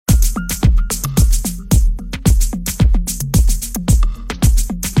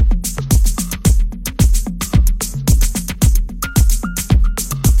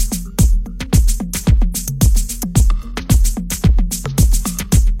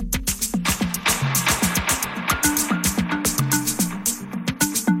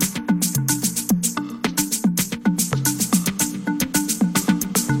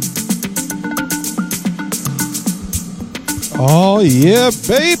Oh yeah,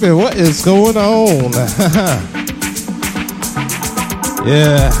 baby, what is going on?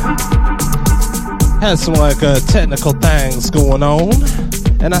 Yeah, had some technical things going on,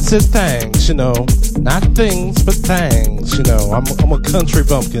 and I said things, not things but things, I'm a country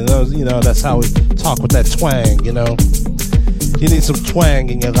bumpkin, that's how we talk with that twang, You need some twang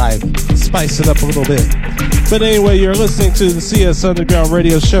in your life, spice it up a little bit. But anyway, you're listening to the CS Underground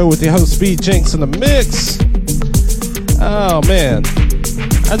Radio Show with your host B.Jinx in the mix. Oh man,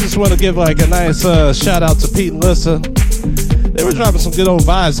 I just want to give a nice shout out to Pete and Lissa. They were dropping some good old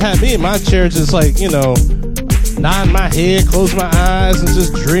vibes. Had me in my chair just nodding my head, closing my eyes, and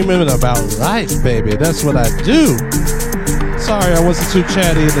just dreaming about life, baby. That's what I do. Sorry I wasn't too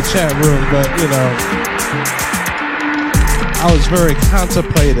chatty in the chat room, but I was very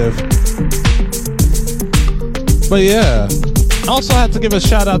contemplative. But yeah, I also have to give a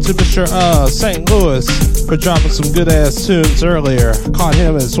shout out to Mr. St. Louis for dropping some good ass tunes earlier. Caught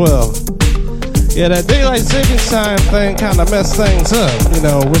him as well. Yeah, that daylight savings time thing kind of messed things up.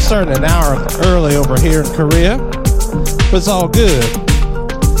 We're starting an hour early over here in Korea, but it's all good.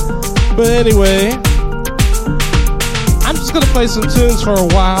 But anyway, I'm just gonna play some tunes for a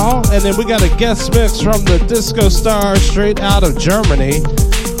while, and then we got a guest mix from the Disko Starz straight out of Germany.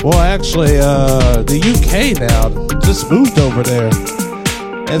 Well, actually, the UK now, just moved over there.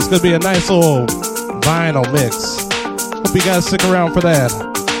 And it's gonna be a nice little vinyl mix. Hope you guys stick around for that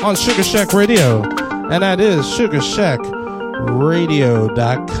on Sugar Shack Radio, and that is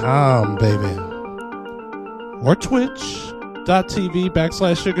sugarshackradio.com, baby, or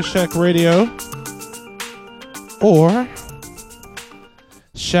twitch.tv/Sugar Shack Radio, or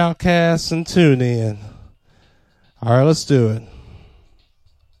Shoutcast and tune in. All right, let's do it.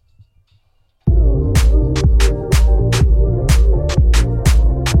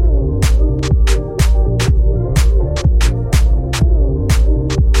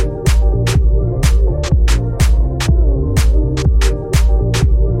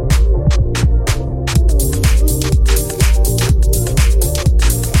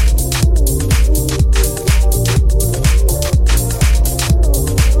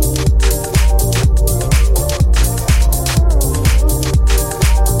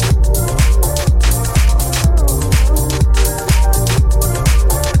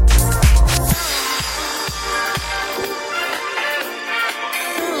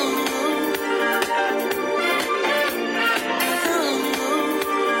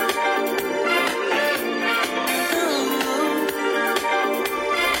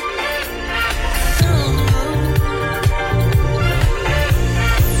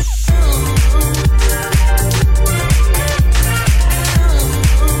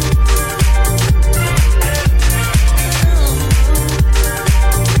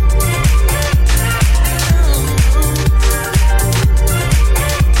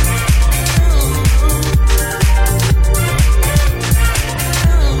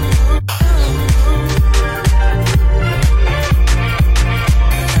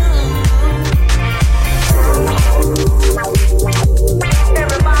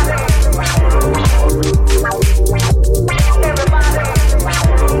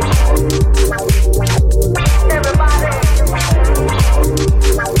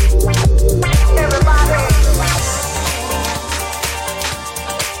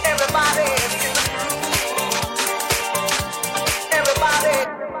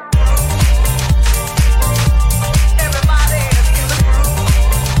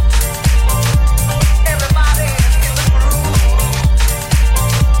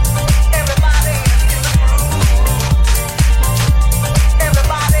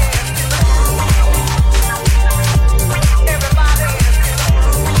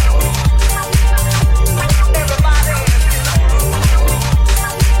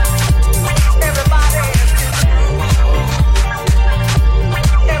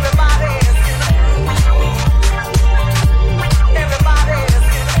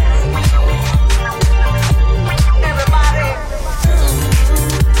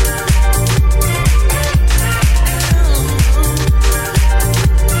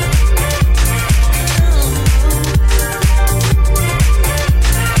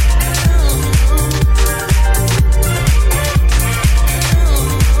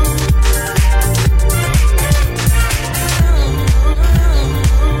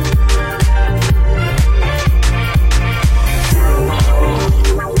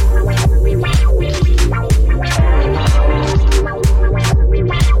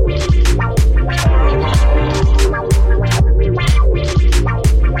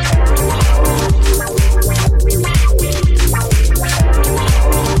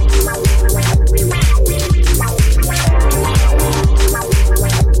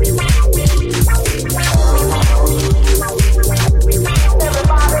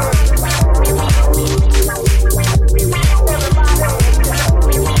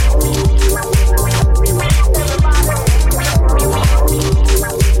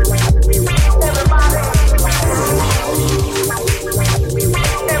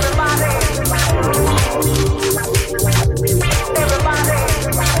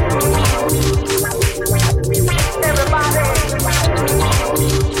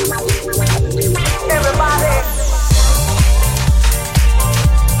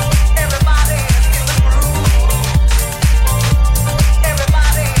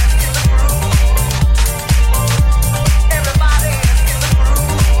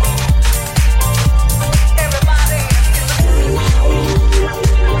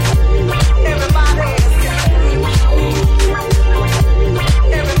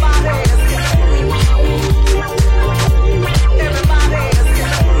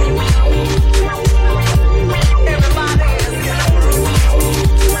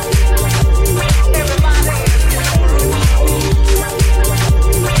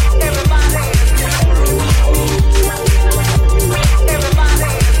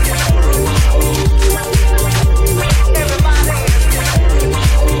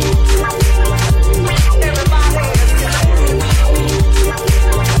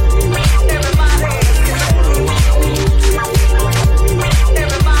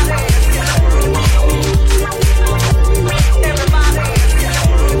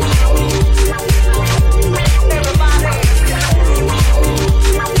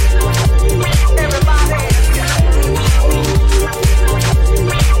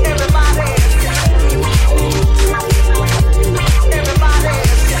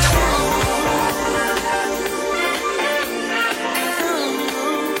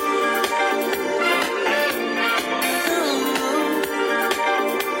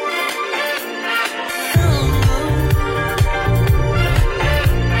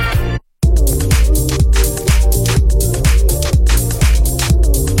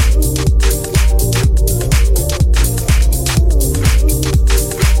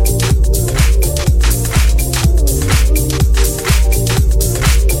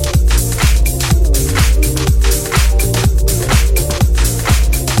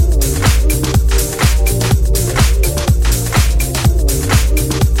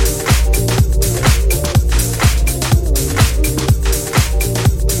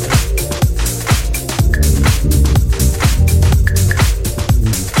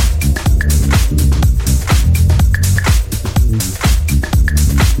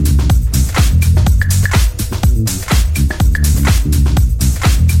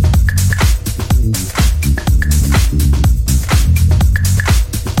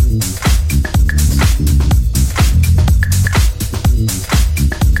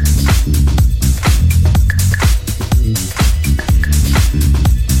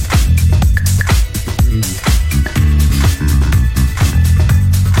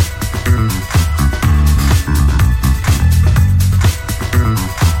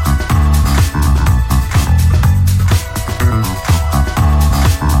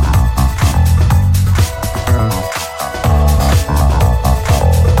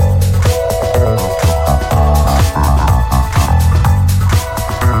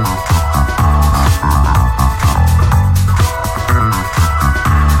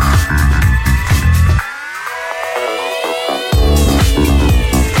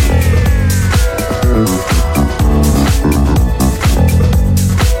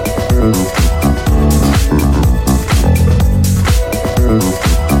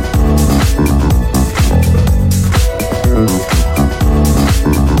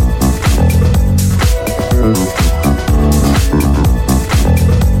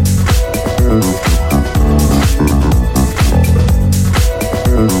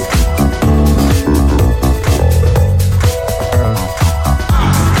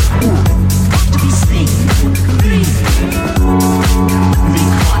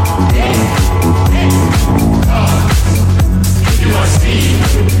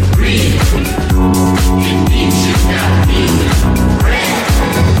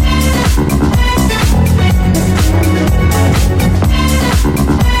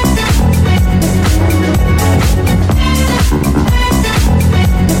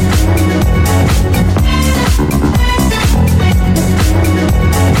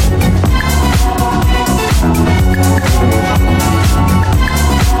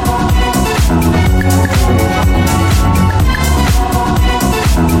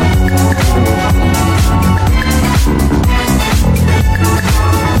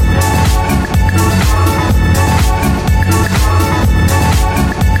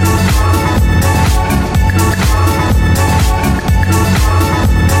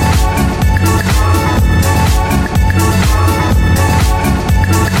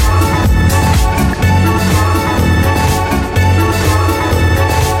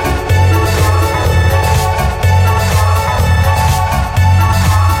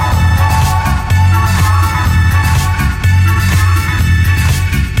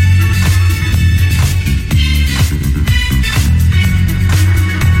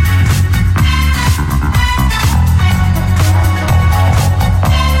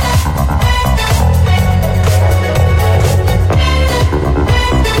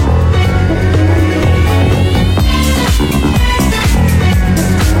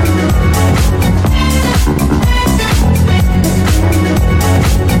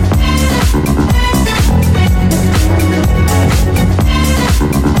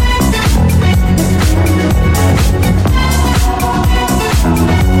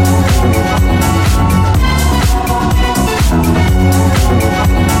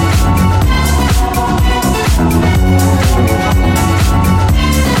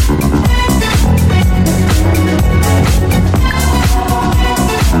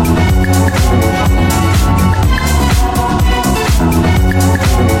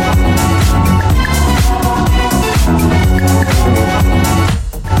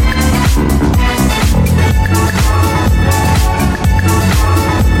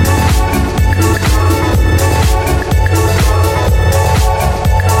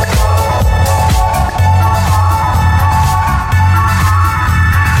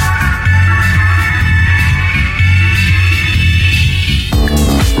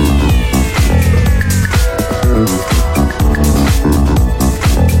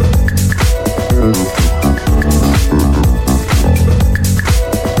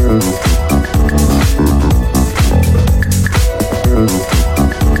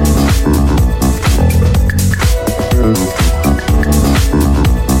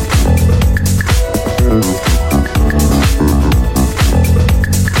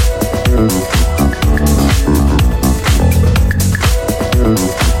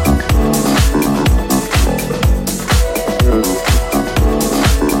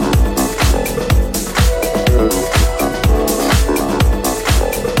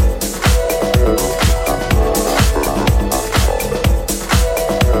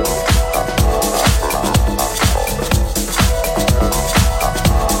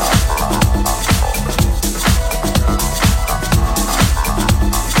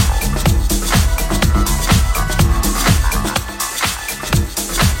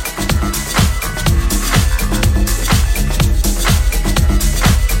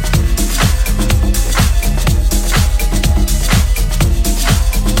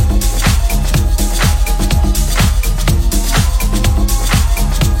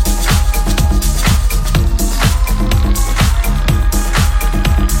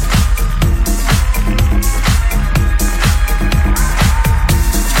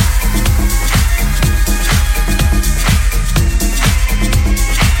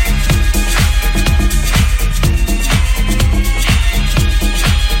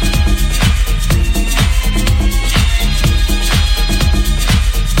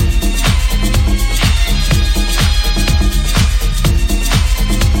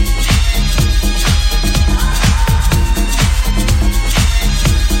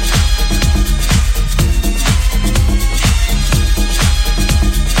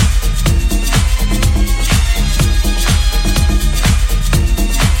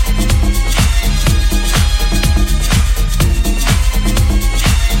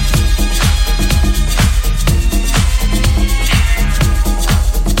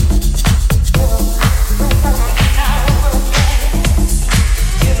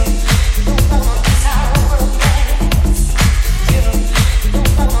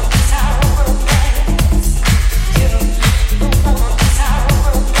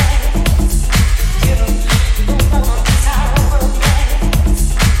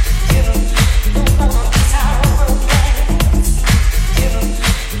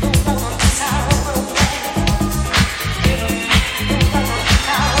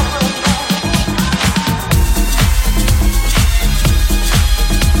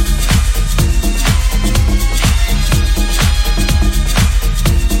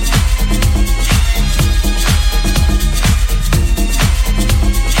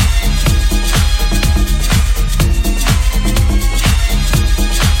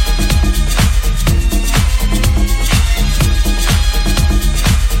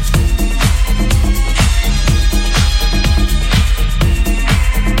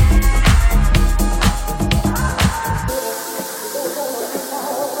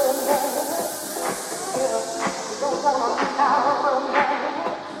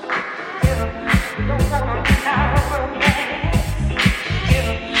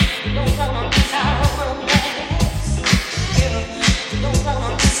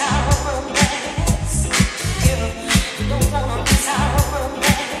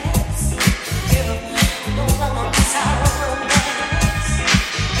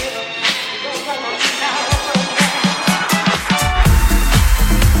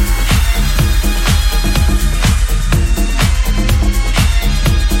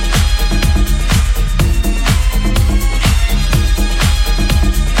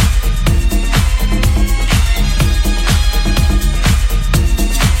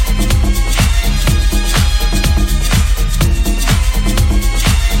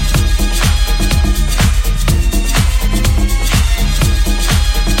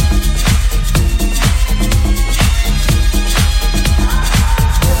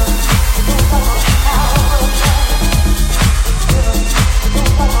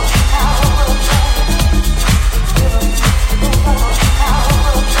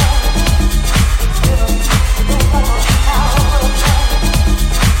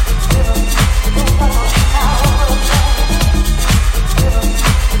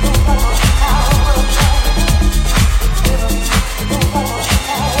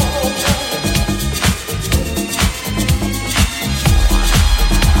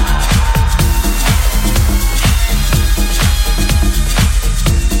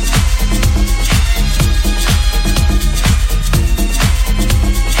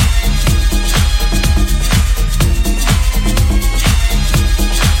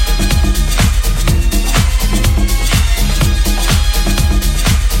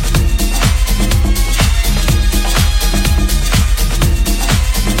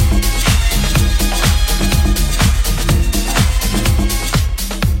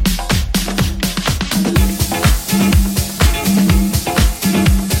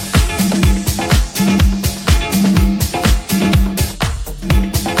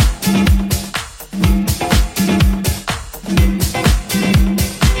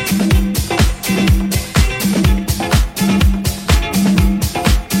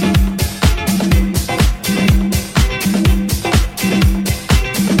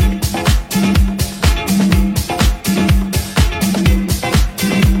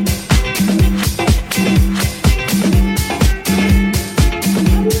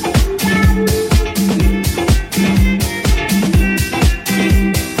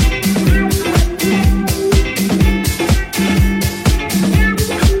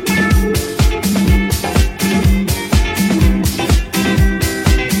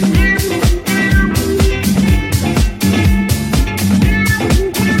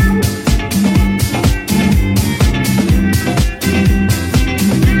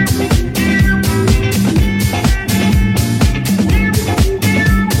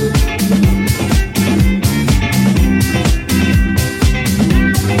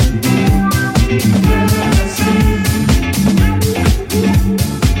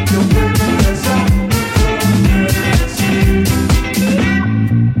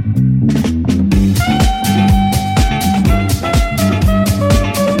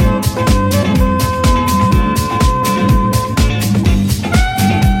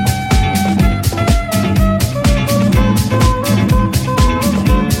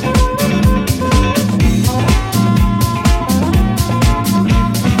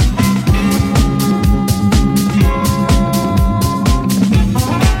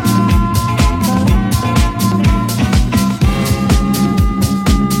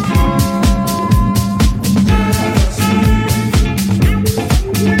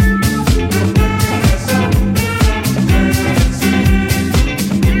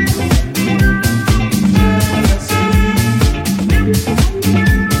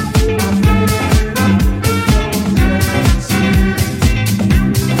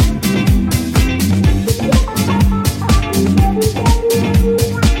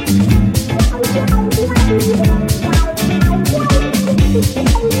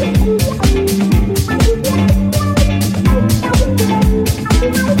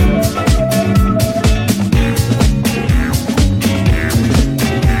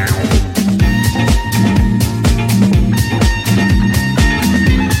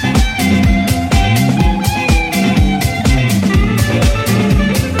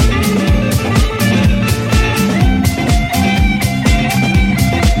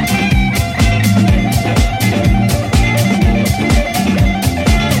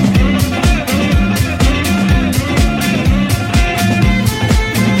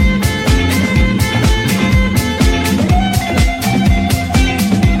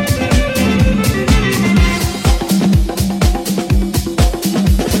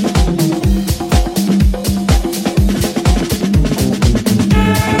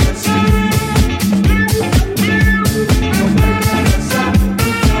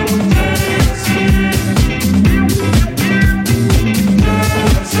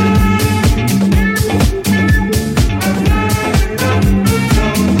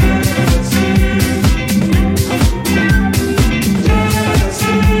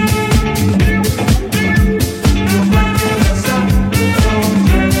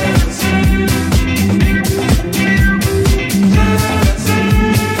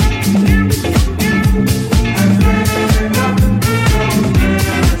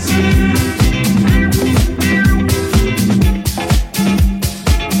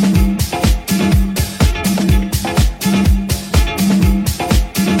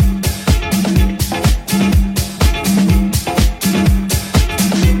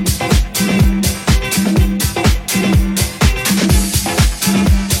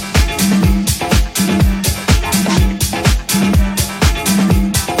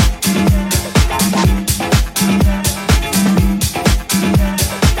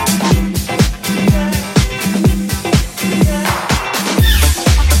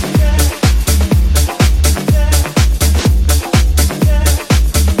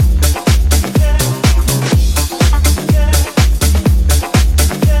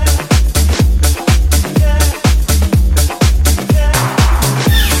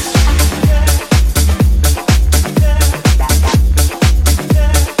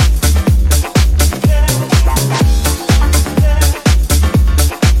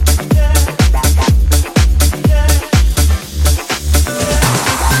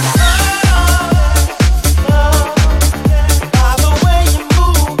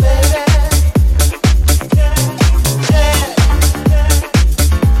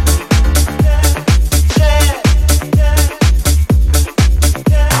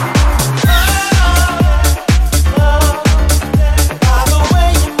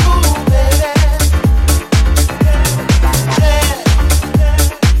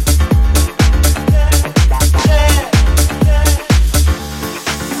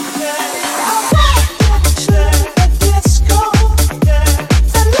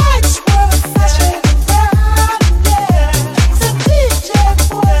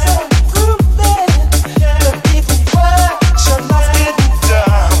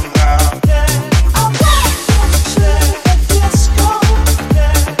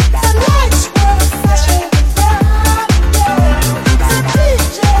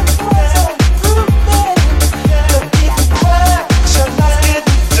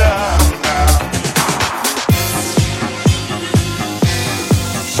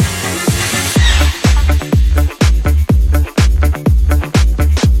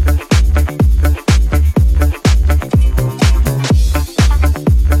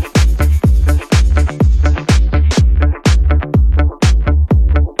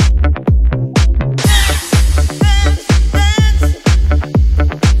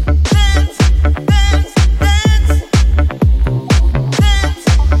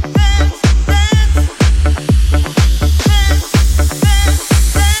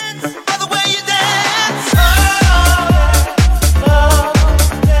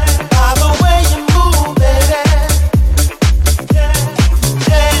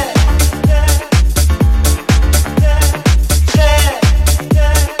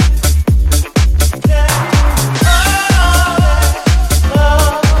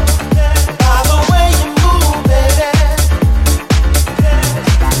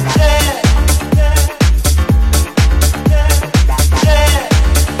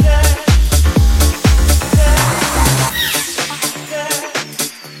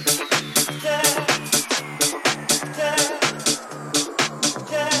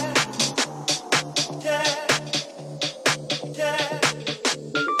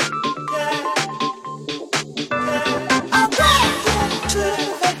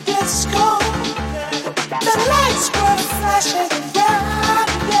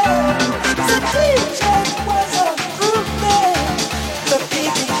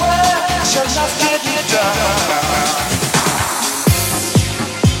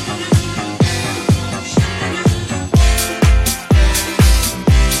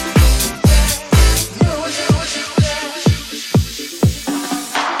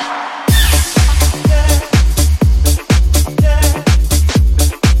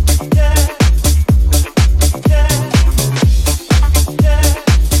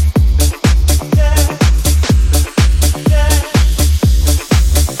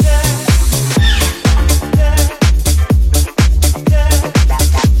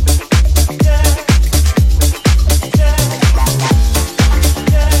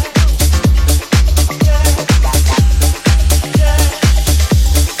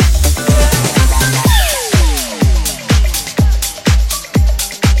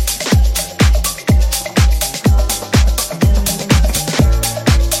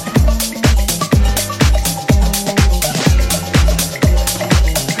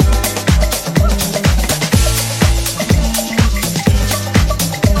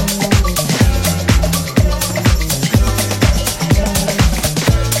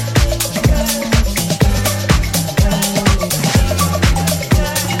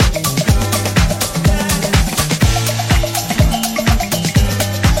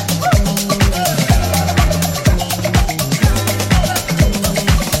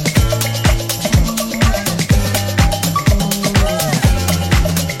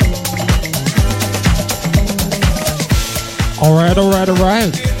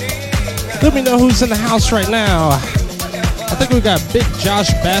 right. Let me know who's in the house right now. I think we got Big Josh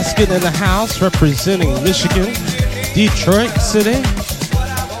Baskin in the house representing Michigan, Detroit City.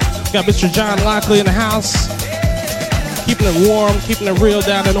 Got Mr. John Lockley in the house, keeping it warm, keeping it real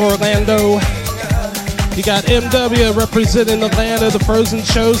down in Orlando. You got MW representing the land of the frozen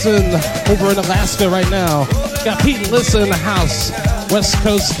chosen over in Alaska right now. You got Pete and Lissa in the house, West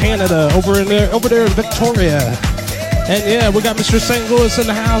Coast Canada, over there in Victoria. And yeah, we got Mr. St. Louis in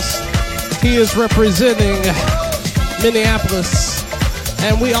the house. He is representing Minneapolis.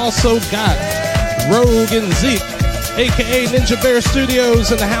 And we also got Rogue and Zeke, aka Ninja Bear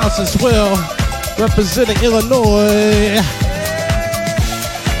Studios, in the house as well, representing Illinois.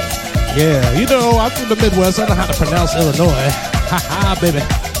 Yeah, you know, I'm from the Midwest. I know how to pronounce Illinois. Haha, baby.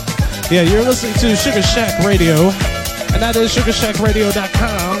 Yeah, you're listening to Sugar Shack Radio, and that is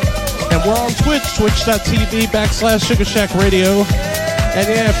sugarshackradio.com. And we're on Twitch, twitch.tv/Sugar Shack Radio. And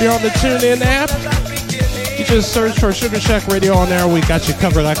yeah, if you're on the TuneIn app, you just search for Sugar Shack Radio on there. We got you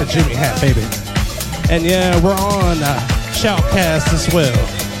covered like a Jimmy hat, baby. And yeah, we're on Shoutcast as well.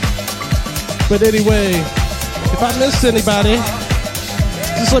 But anyway, if I missed anybody,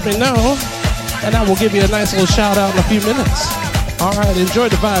 just let me know, and I will give you a nice little shout out in a few minutes. All right, enjoy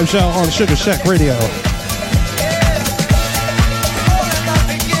the vibes, y'all, on Sugar Shack Radio.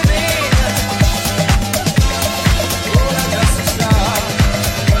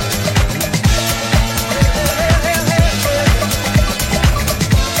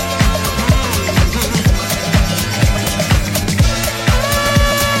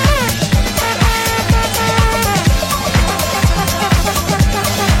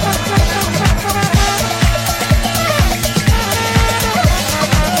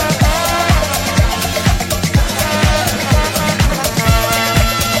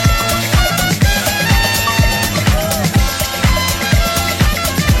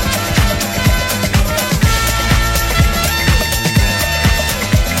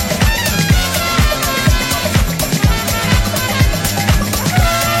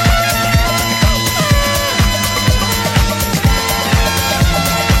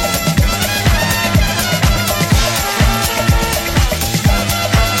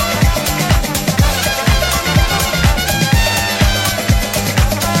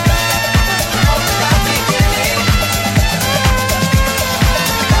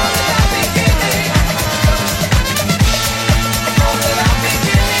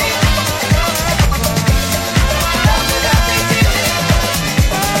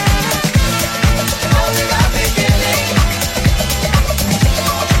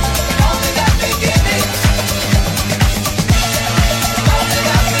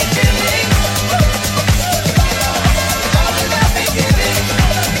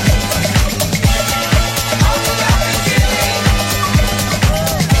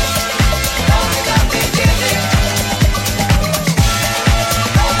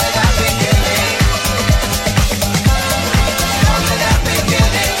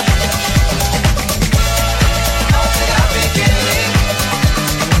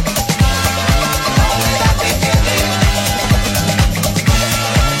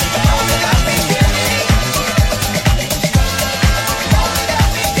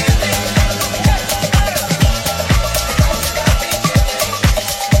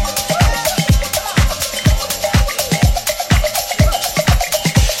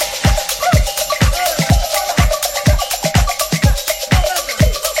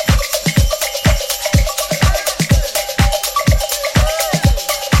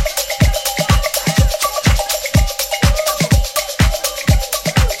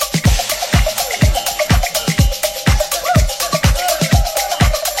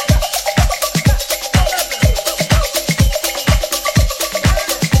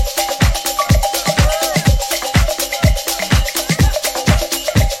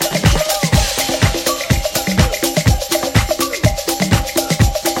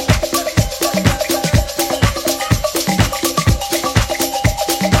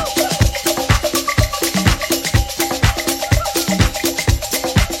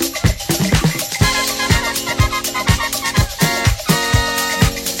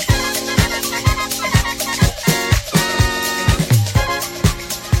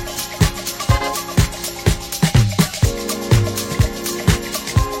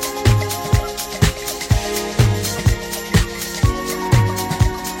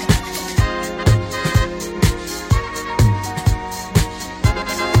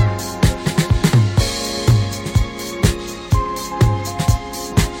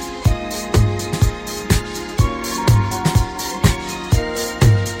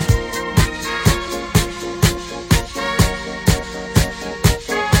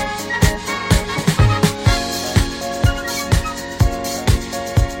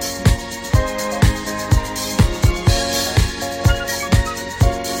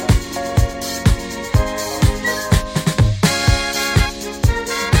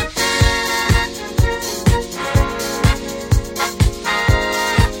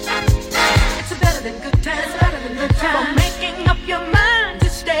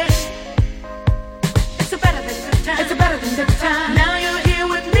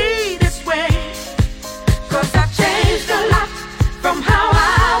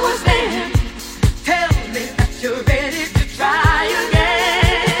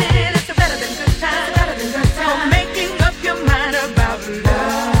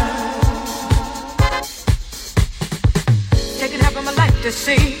 to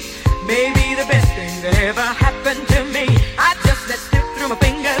see. Maybe the best thing that ever happened to me. I just let slip through my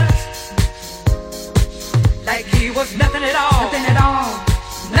fingers like he was nothing at all. Nothing at all.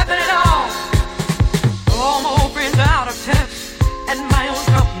 Nothing at all. All my old friends are out of touch, and my own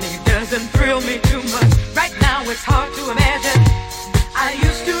company doesn't thrill me too much. Right now it's hard to imagine. I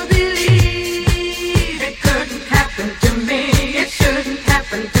used to believe it couldn't happen to me. It shouldn't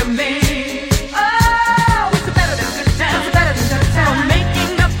happen to me. Oh, it's better than good time. It's better than good time. For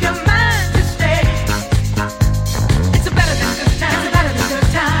making up your mind to stay. It's better than good time. It's better than good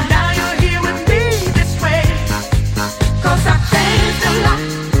time. Now you're here with me this way. 'Cause I've changed a lot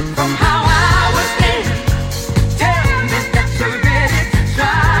from how I was then. Tell me that you're ready to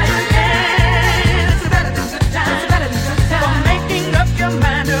try again. It's better than good time. It's better than good time. For making up your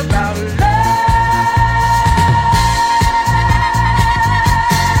mind about love.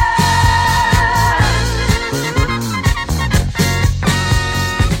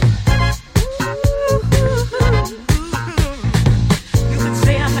 You could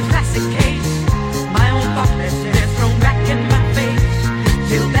say I'm a classic case. My own thoughtless is thrown back in my face.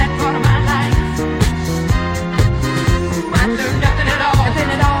 Till that part of my life, I learned nothing at all. Nothing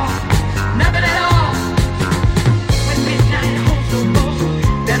at all. Nothing at all. When midnight holds no more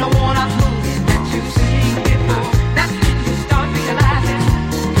than a worn-out movie that you've seen before. That's when you start realizing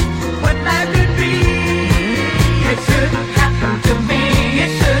what life could be. It shouldn't happen to me.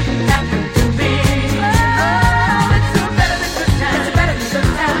 It shouldn't happen to me. Oh, it's a better than good time. It's a better than good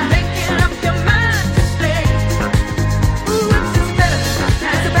time. Making up your mind to stay. Ooh, it's better than good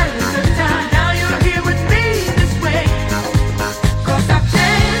time. It's a better than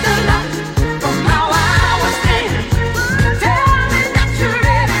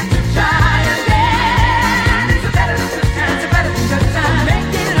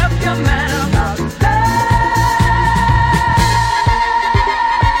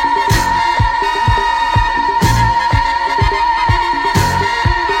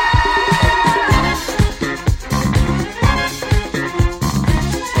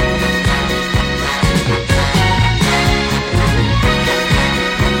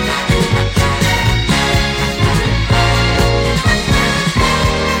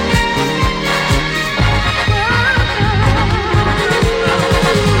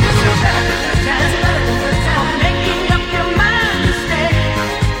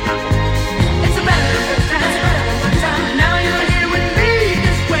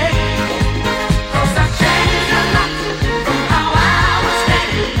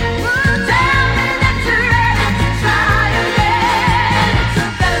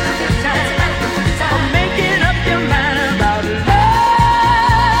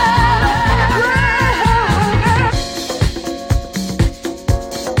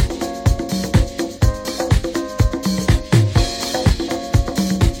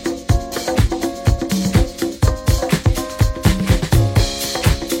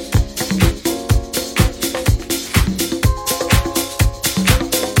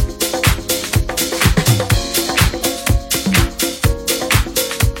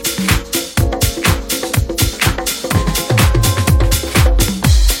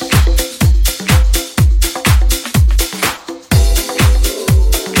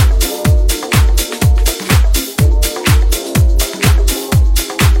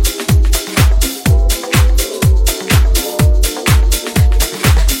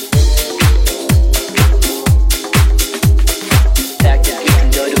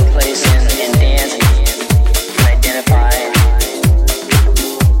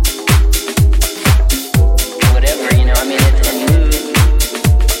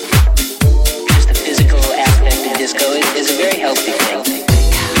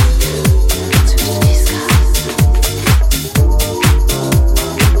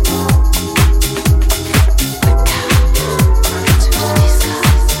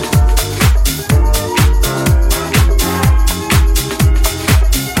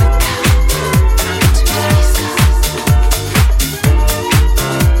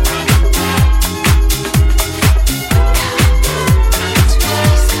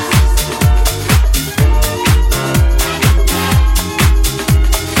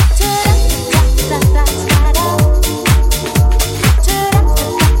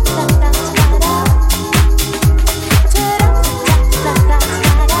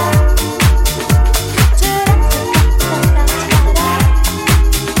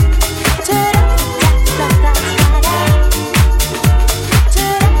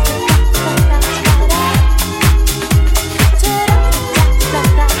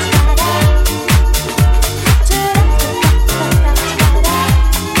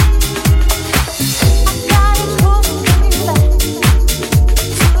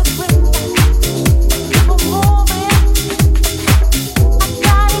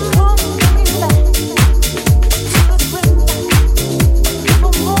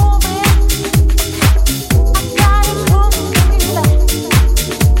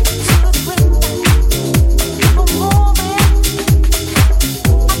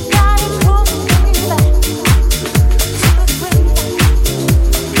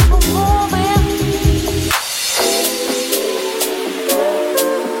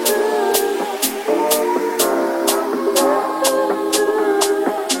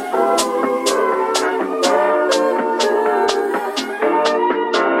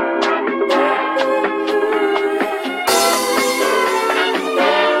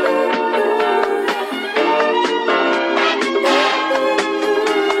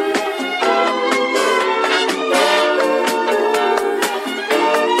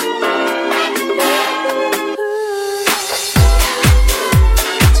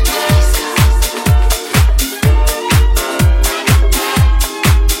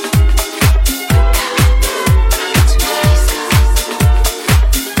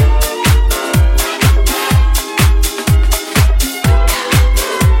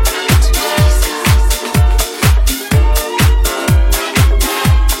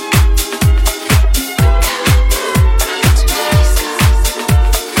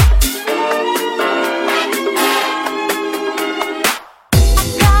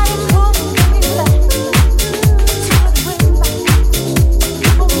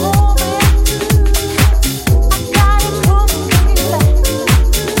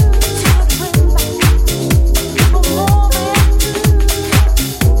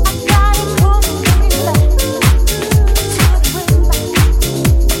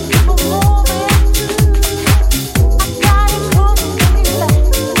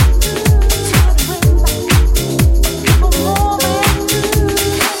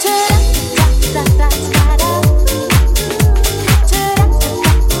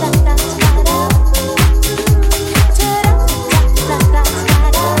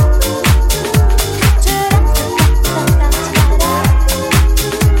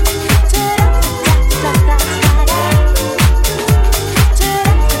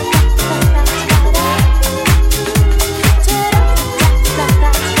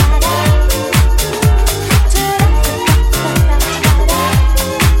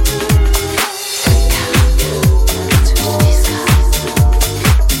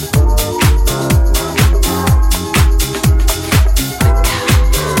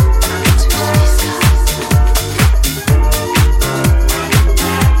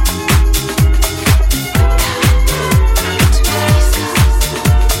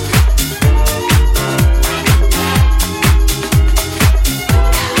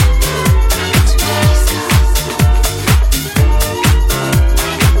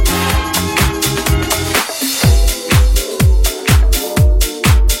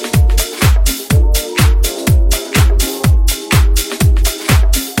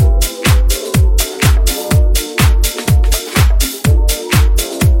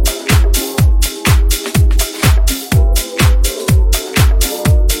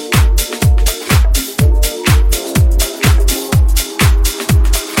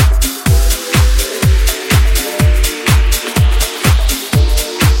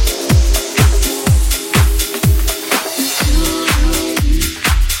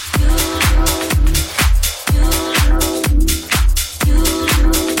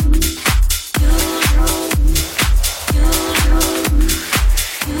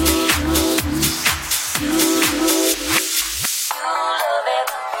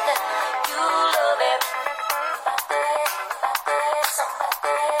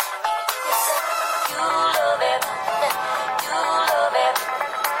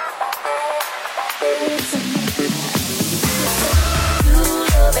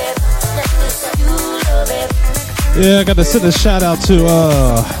Yeah, I gotta send a shout out to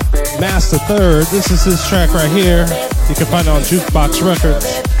Master Third. This is his track right here. You can find it on Jukebox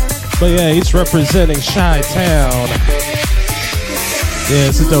Records. But yeah, he's representing Chi-Town. Yeah,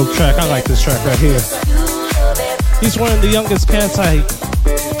 it's a dope track. I like this track right here. He's one of the youngest cats I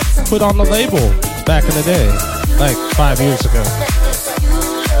put on the label back in the day, like 5 years ago.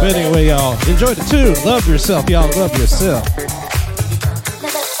 But anyway, y'all, enjoy the tune. Love yourself, y'all. Love yourself.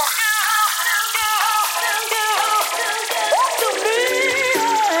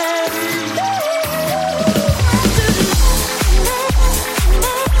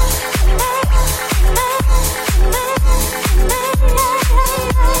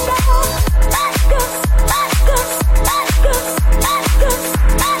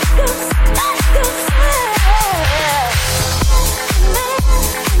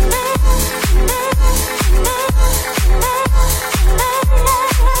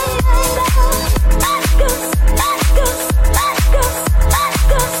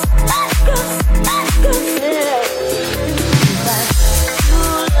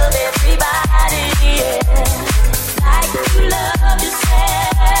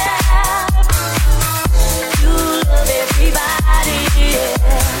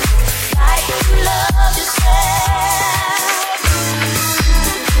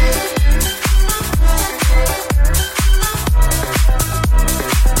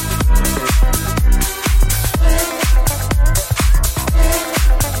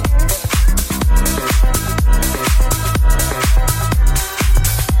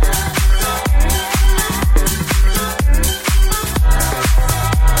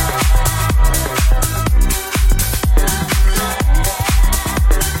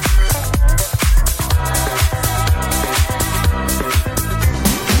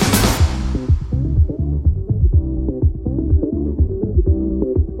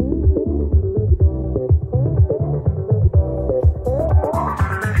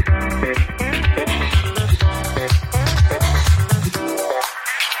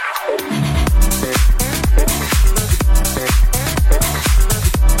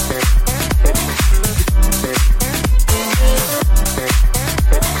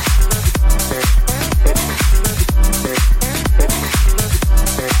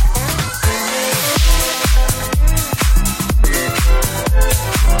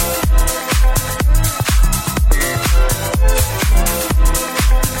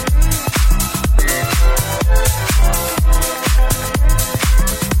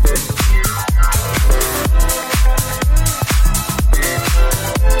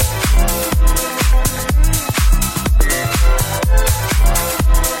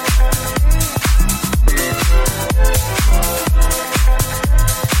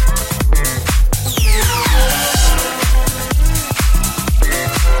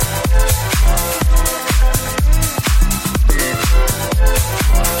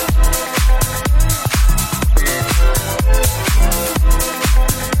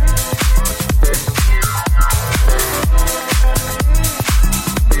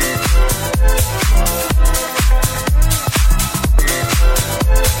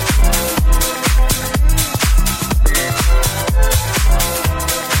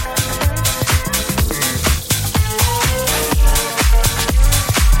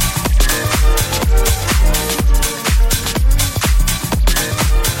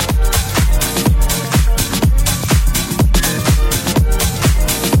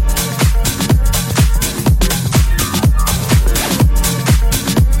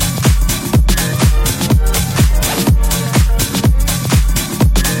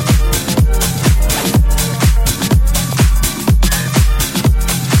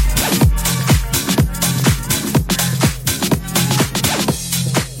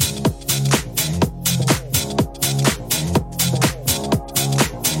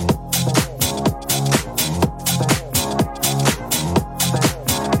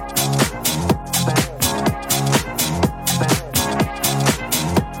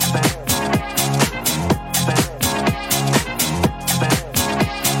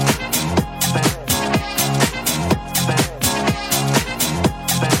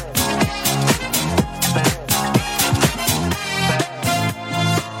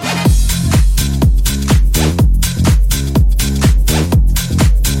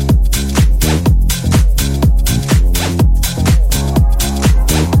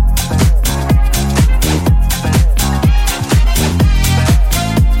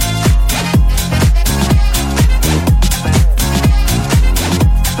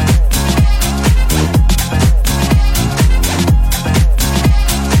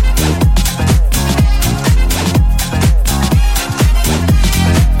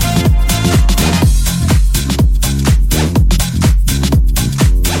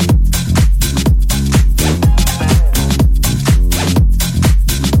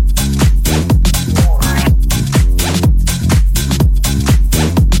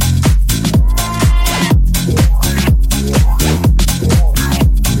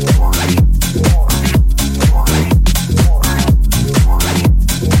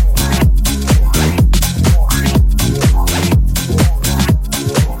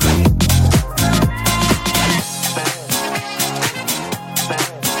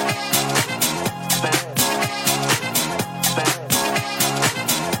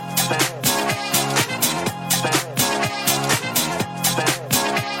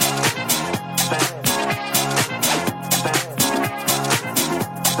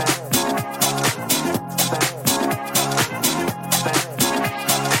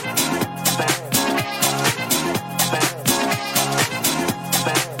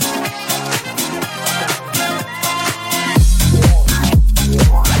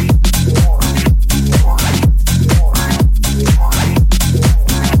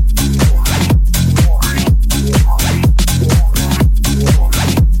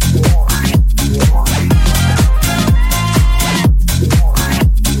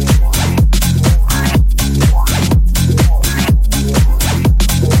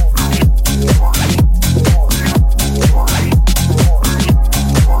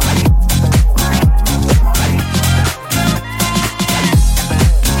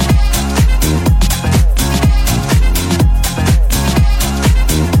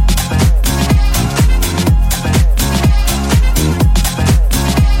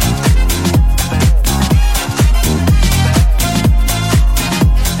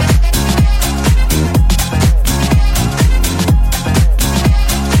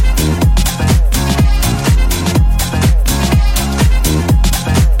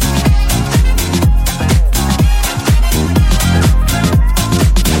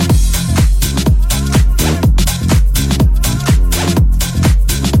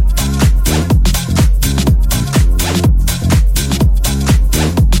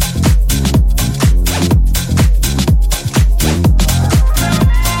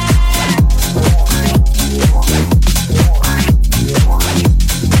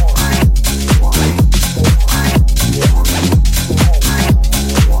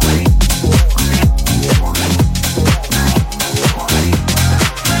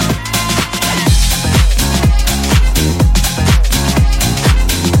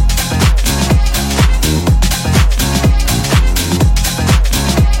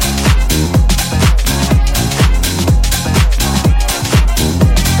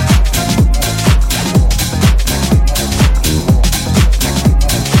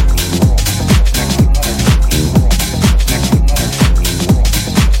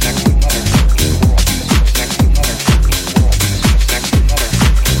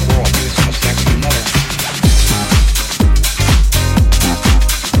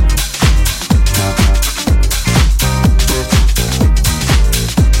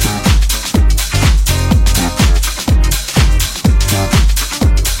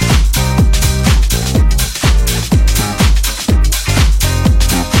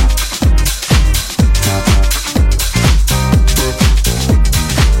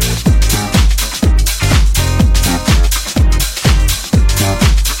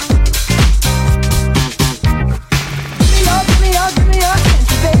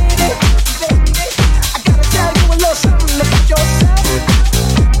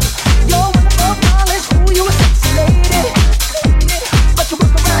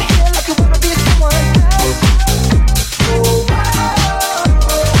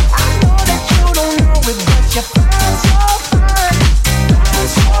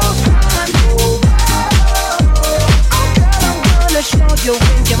 you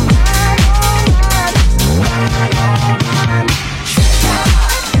when you're mine,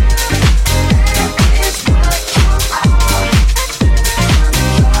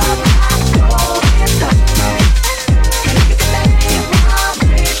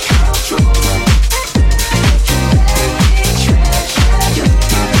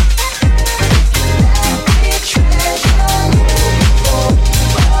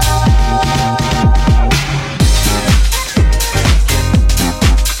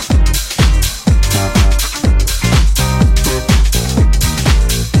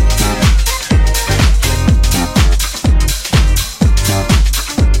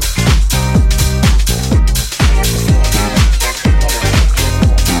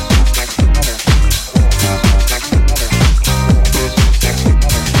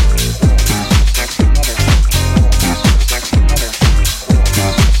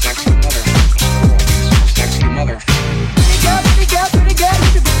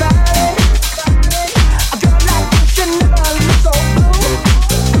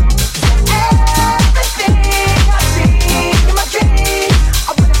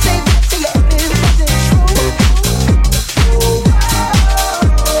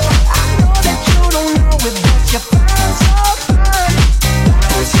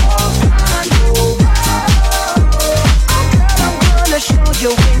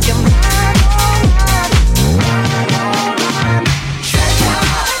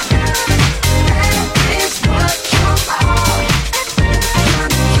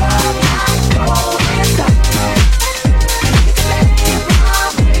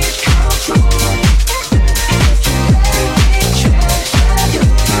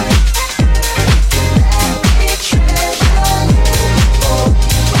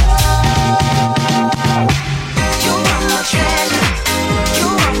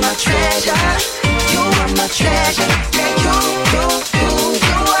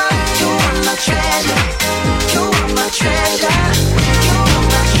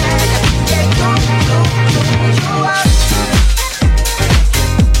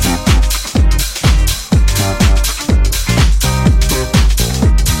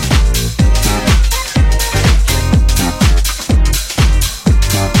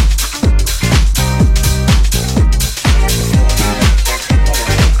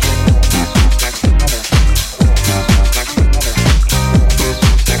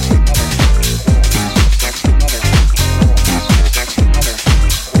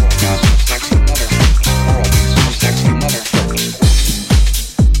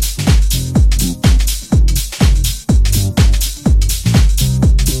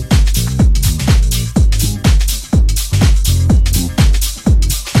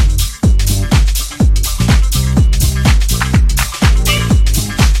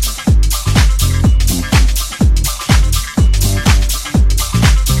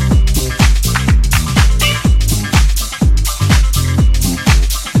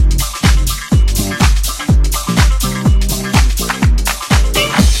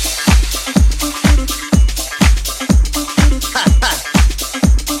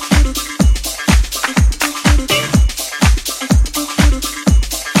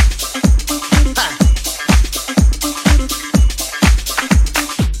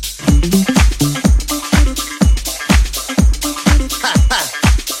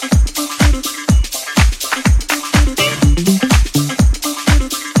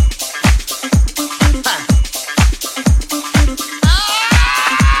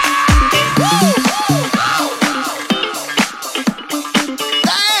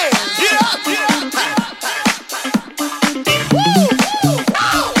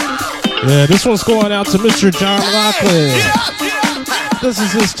 Yeah, this one's going out to Mr. John Lockley. This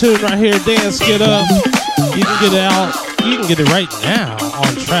is his tune right here, Dance Get Up. You can get it out, you can get it right now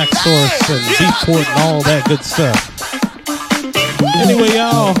on Track Source and Beatport and all that good stuff. Anyway,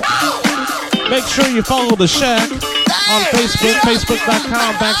 y'all, make sure you follow The Shack on Facebook,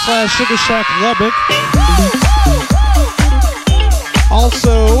 facebook.com/Sugar Shack Lubbock.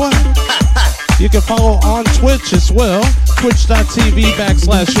 Also, you can follow on Twitch as well,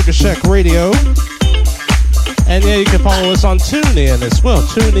 twitch.tv/Sugar Shack Radio. And yeah, you can follow us on TuneIn as well,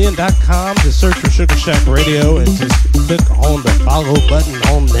 tunein.com. Just search for Sugar Shack Radio and just click on the follow button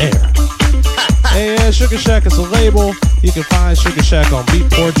on there. And yeah, Sugar Shack is a label. You can find Sugar Shack on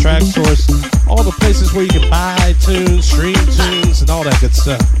Beatport, Track Source, all the places where you can buy tunes, stream tunes, and all that good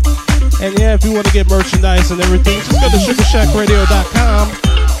stuff. And yeah, if you want to get merchandise and everything, just go to sugarshackradio.com.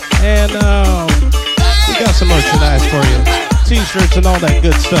 And we got some merchandise for you. T-shirts and all that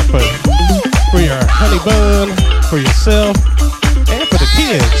good stuff for your honey bun, for yourself, and for the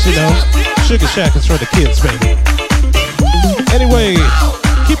kids, you know. Sugar Shack is for the kids, baby. Anyway,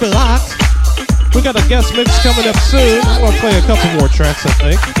 keep it locked. We got a guest mix coming up soon. I'm gonna play a couple more tracks, I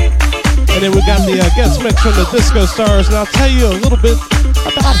think. And then we got the guest mix from the Disco Starz, and I'll tell you a little bit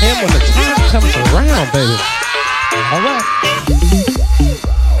about him when the time comes around, baby. All right.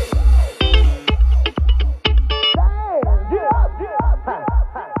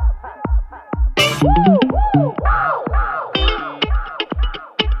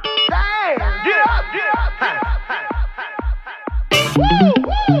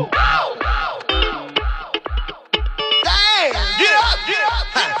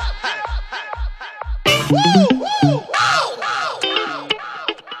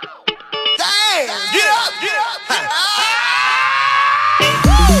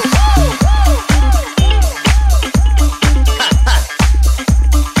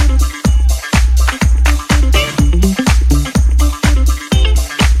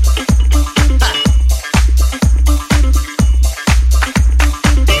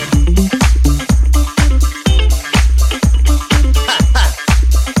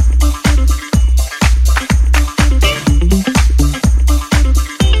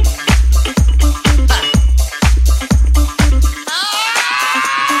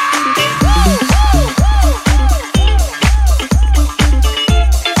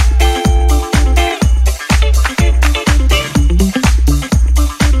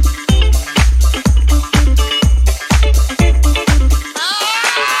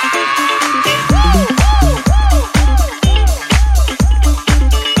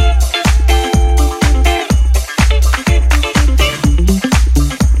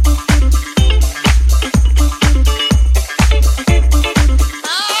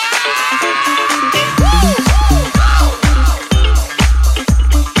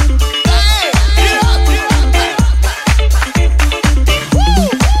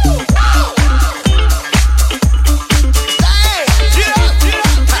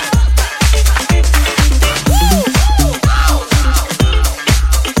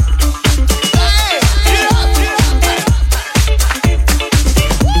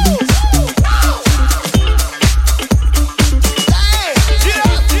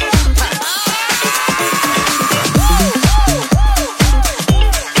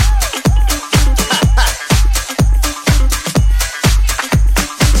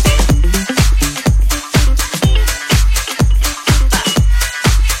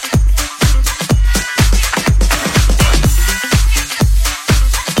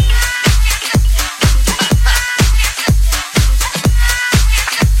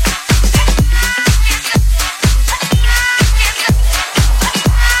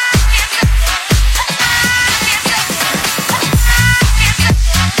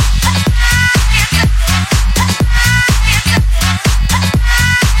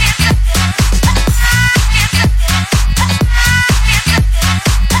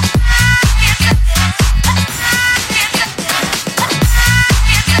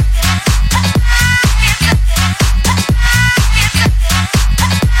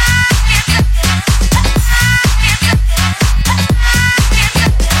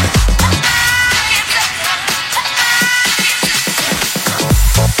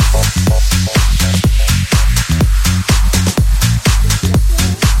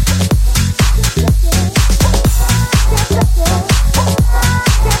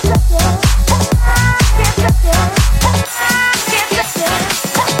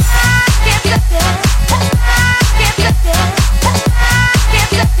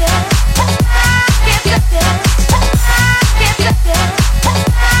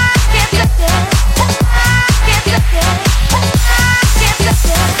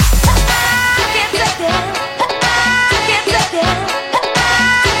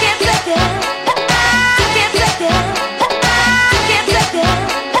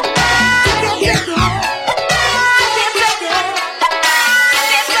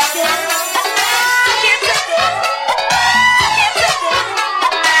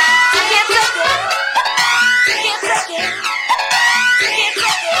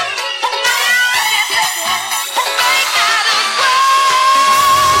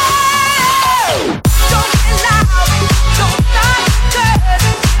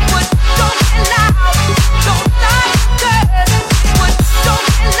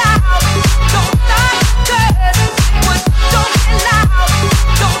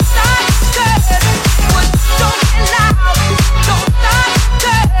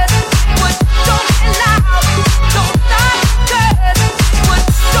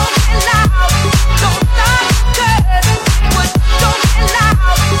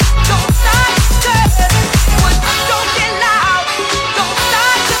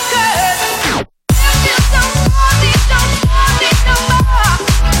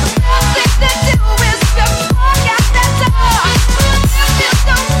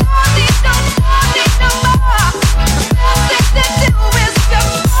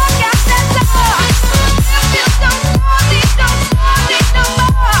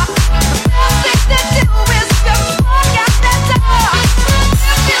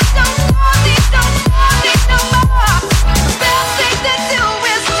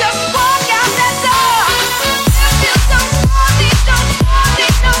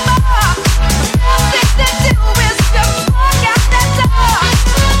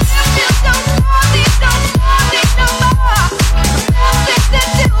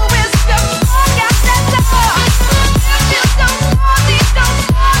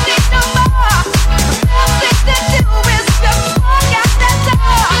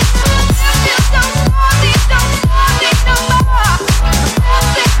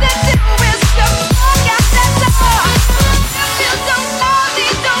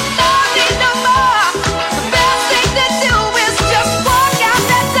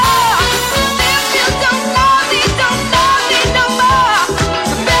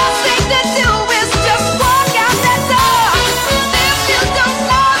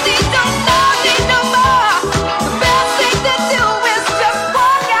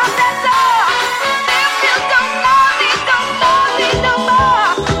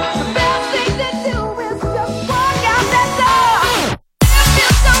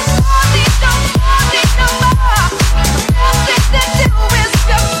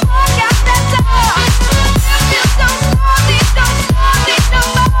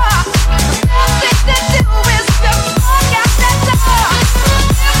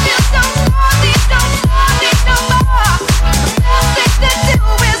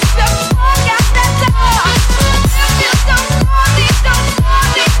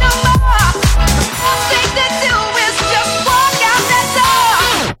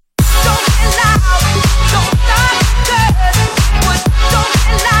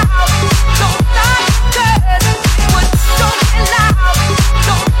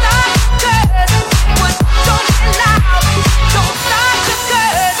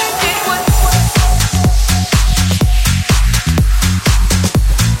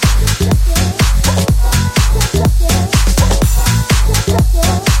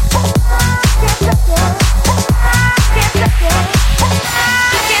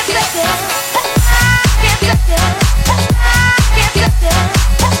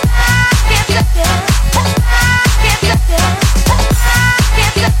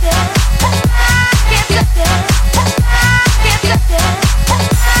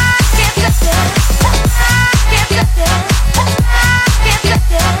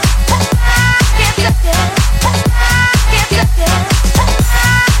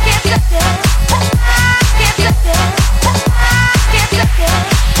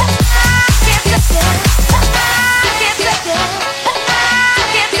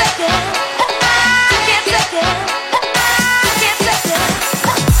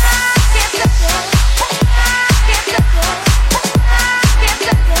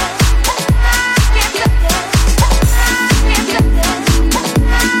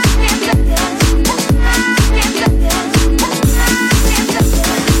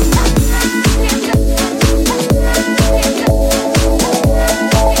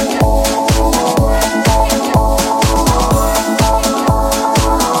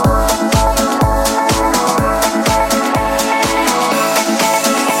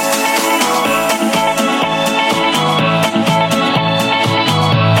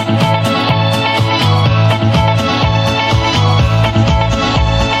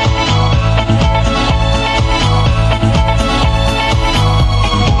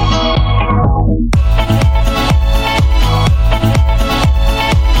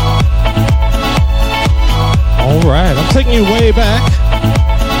 taking you way back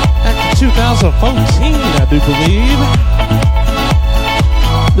to 2014, I do believe.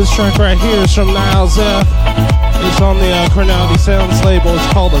 This track right here is from Niles F. It's on the Carnality Sounds label.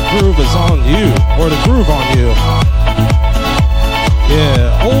 It's called The Groove Is On You, or The Groove On You.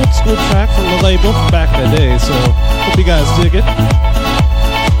 Yeah, old school track from the label from back in the day, so hope you guys dig it.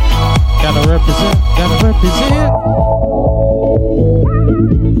 Gotta represent, gotta represent.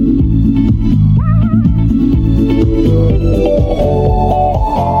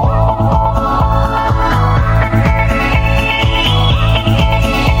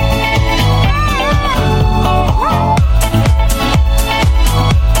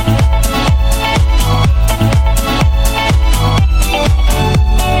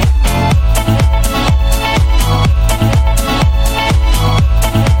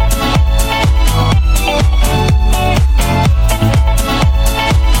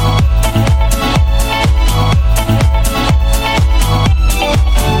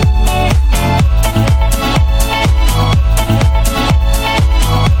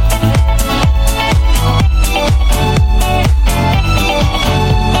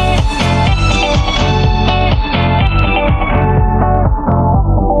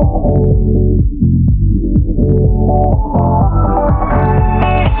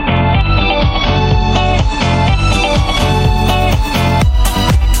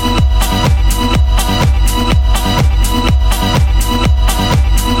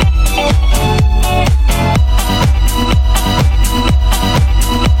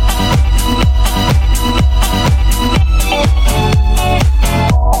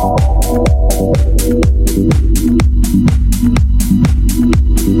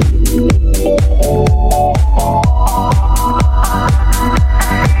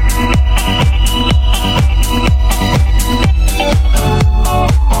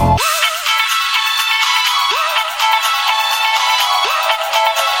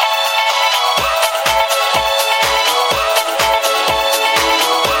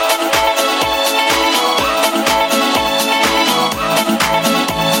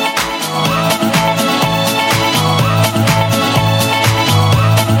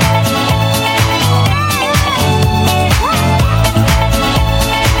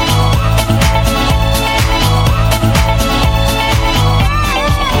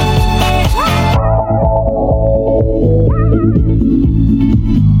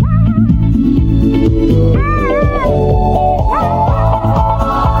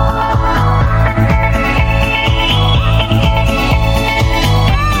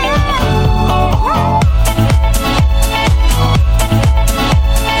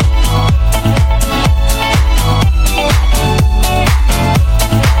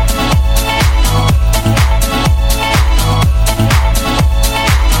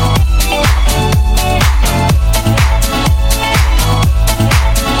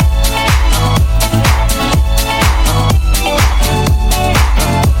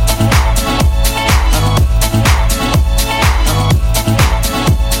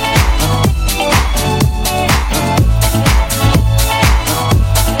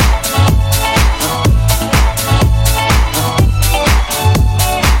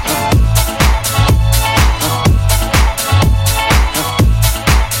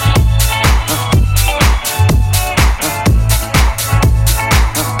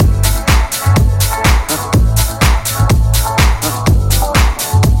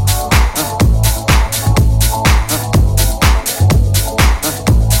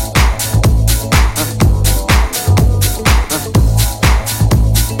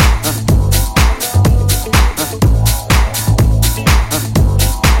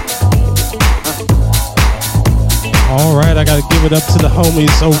 Give it up to the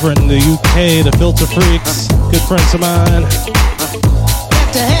homies over in the UK, the Filter Freaks, good friends of mine. Back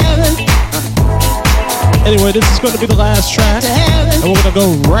to heaven. Anyway, this is going to be the last track, and we're going to go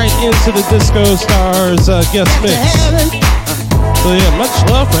right into the Disco Starz guest mix. So yeah, much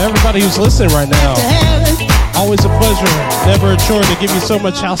love for everybody who's listening right now. Always a pleasure, never a chore to give you so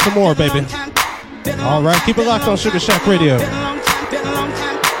much house and more, baby. All right, keep it locked on Sugar Shack Radio.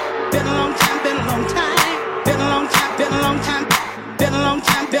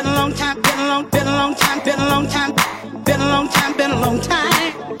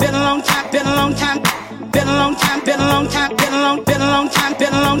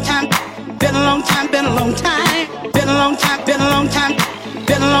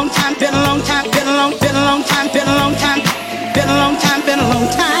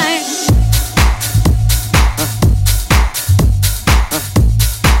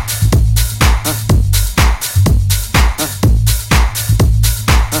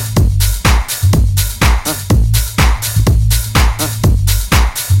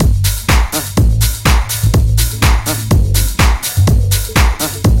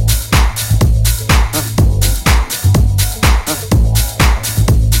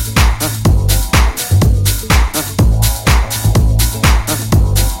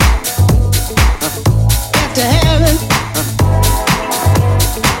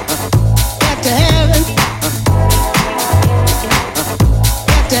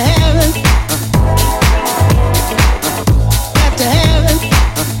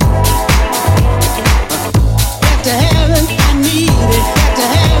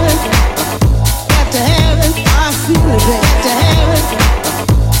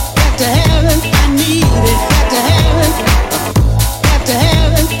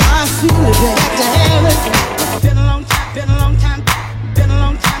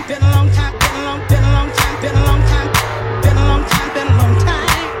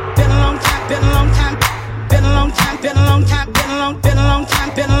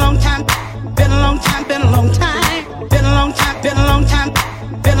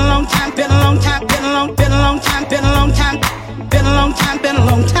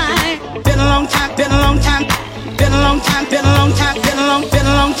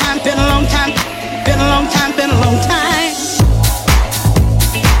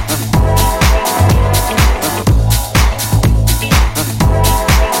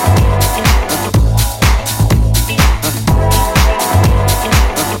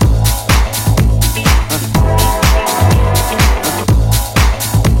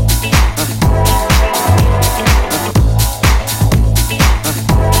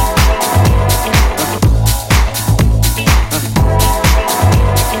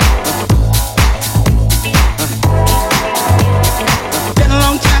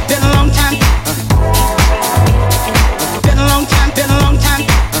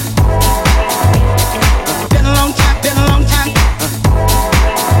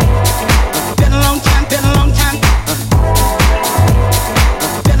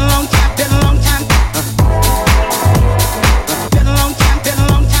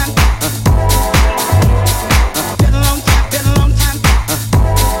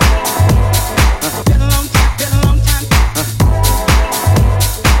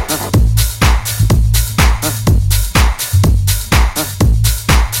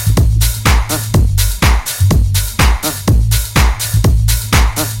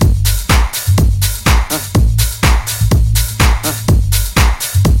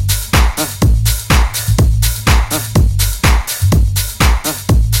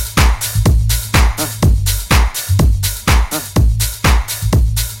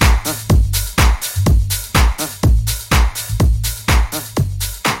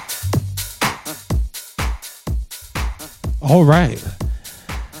 right.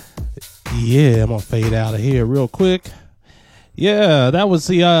 Yeah, I'm gonna fade out of here real quick. Yeah, that was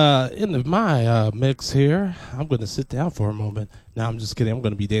the end of my mix here. I'm gonna sit down for a moment. No, I'm just kidding. I'm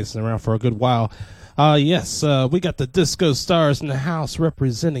gonna be dancing around for a good while. Yes, we got the Disko Starz in the house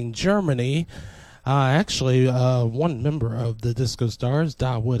representing Germany. Actually, one member of the Disko Starz,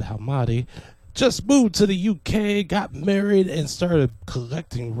 Dawood Hamadi, just moved to the UK, got married, and started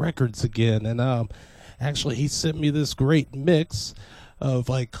collecting records again. And actually, he sent me this great mix of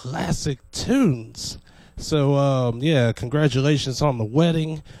like classic tunes. So yeah, congratulations on the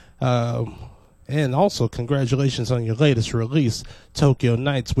wedding, and also congratulations on your latest release, Tokyo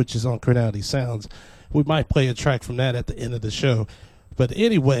Nights, which is on Criminality Sounds. We might play a track from that at the end of the show. But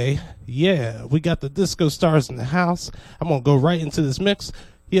anyway, yeah, we got the Disko Starz in the house. I'm going to go right into this mix.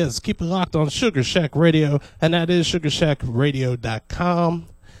 Yes, keep it locked on Sugar Shack Radio, and that is sugarshackradio.com.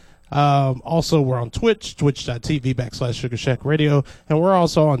 Also, we're on Twitch, twitch.tv/Sugar Shack Radio, and we're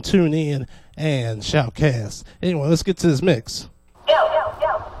also on TuneIn and Shoutcast. Anyway, let's get to this mix. Yo.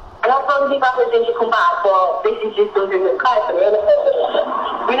 Non so di fatto gente combatto, basically just doing the cut.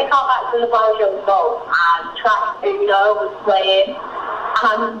 When I come back from the bar show, so track was playing,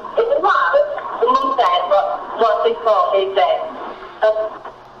 and it was loud. The mum said, what's this for? He said,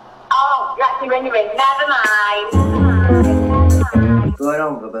 oh, you're actually ringing me. Never mind. What's going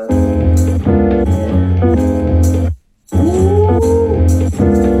on, brother?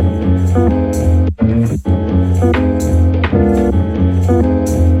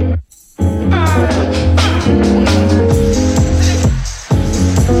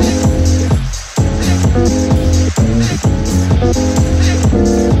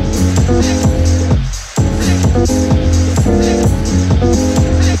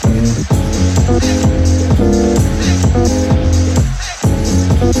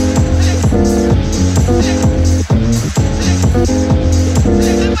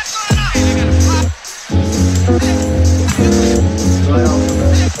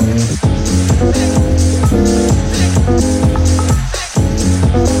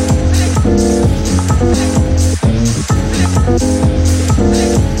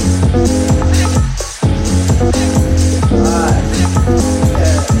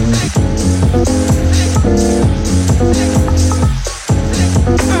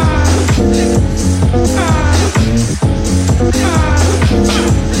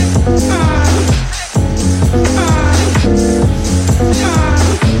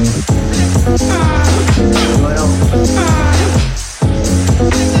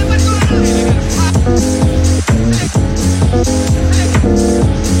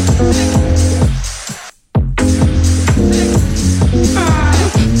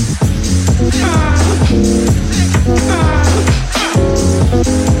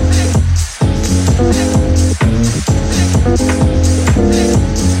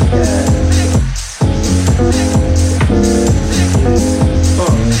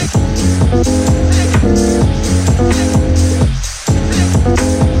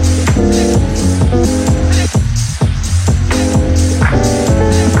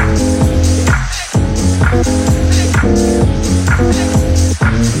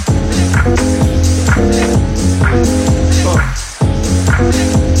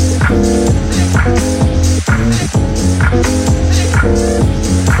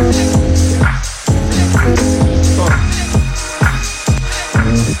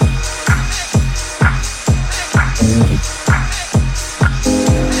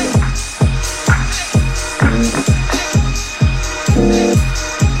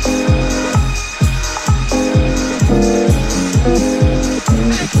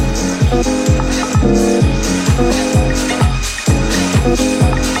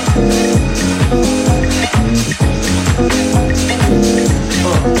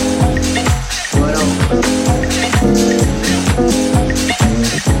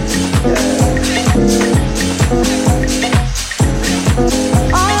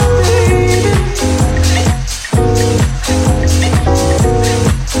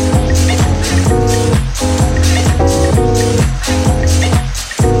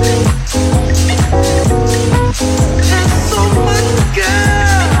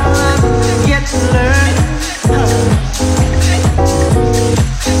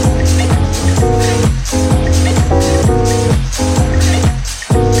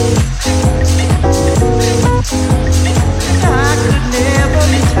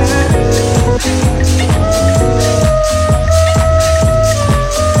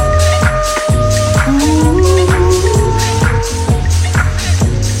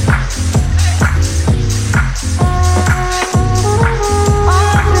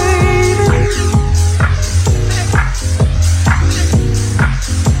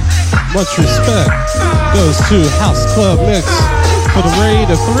 Much respect goes to House Club Mix for the raid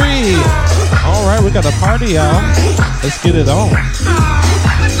of 3. All right, we got a party, y'all. Let's get it on.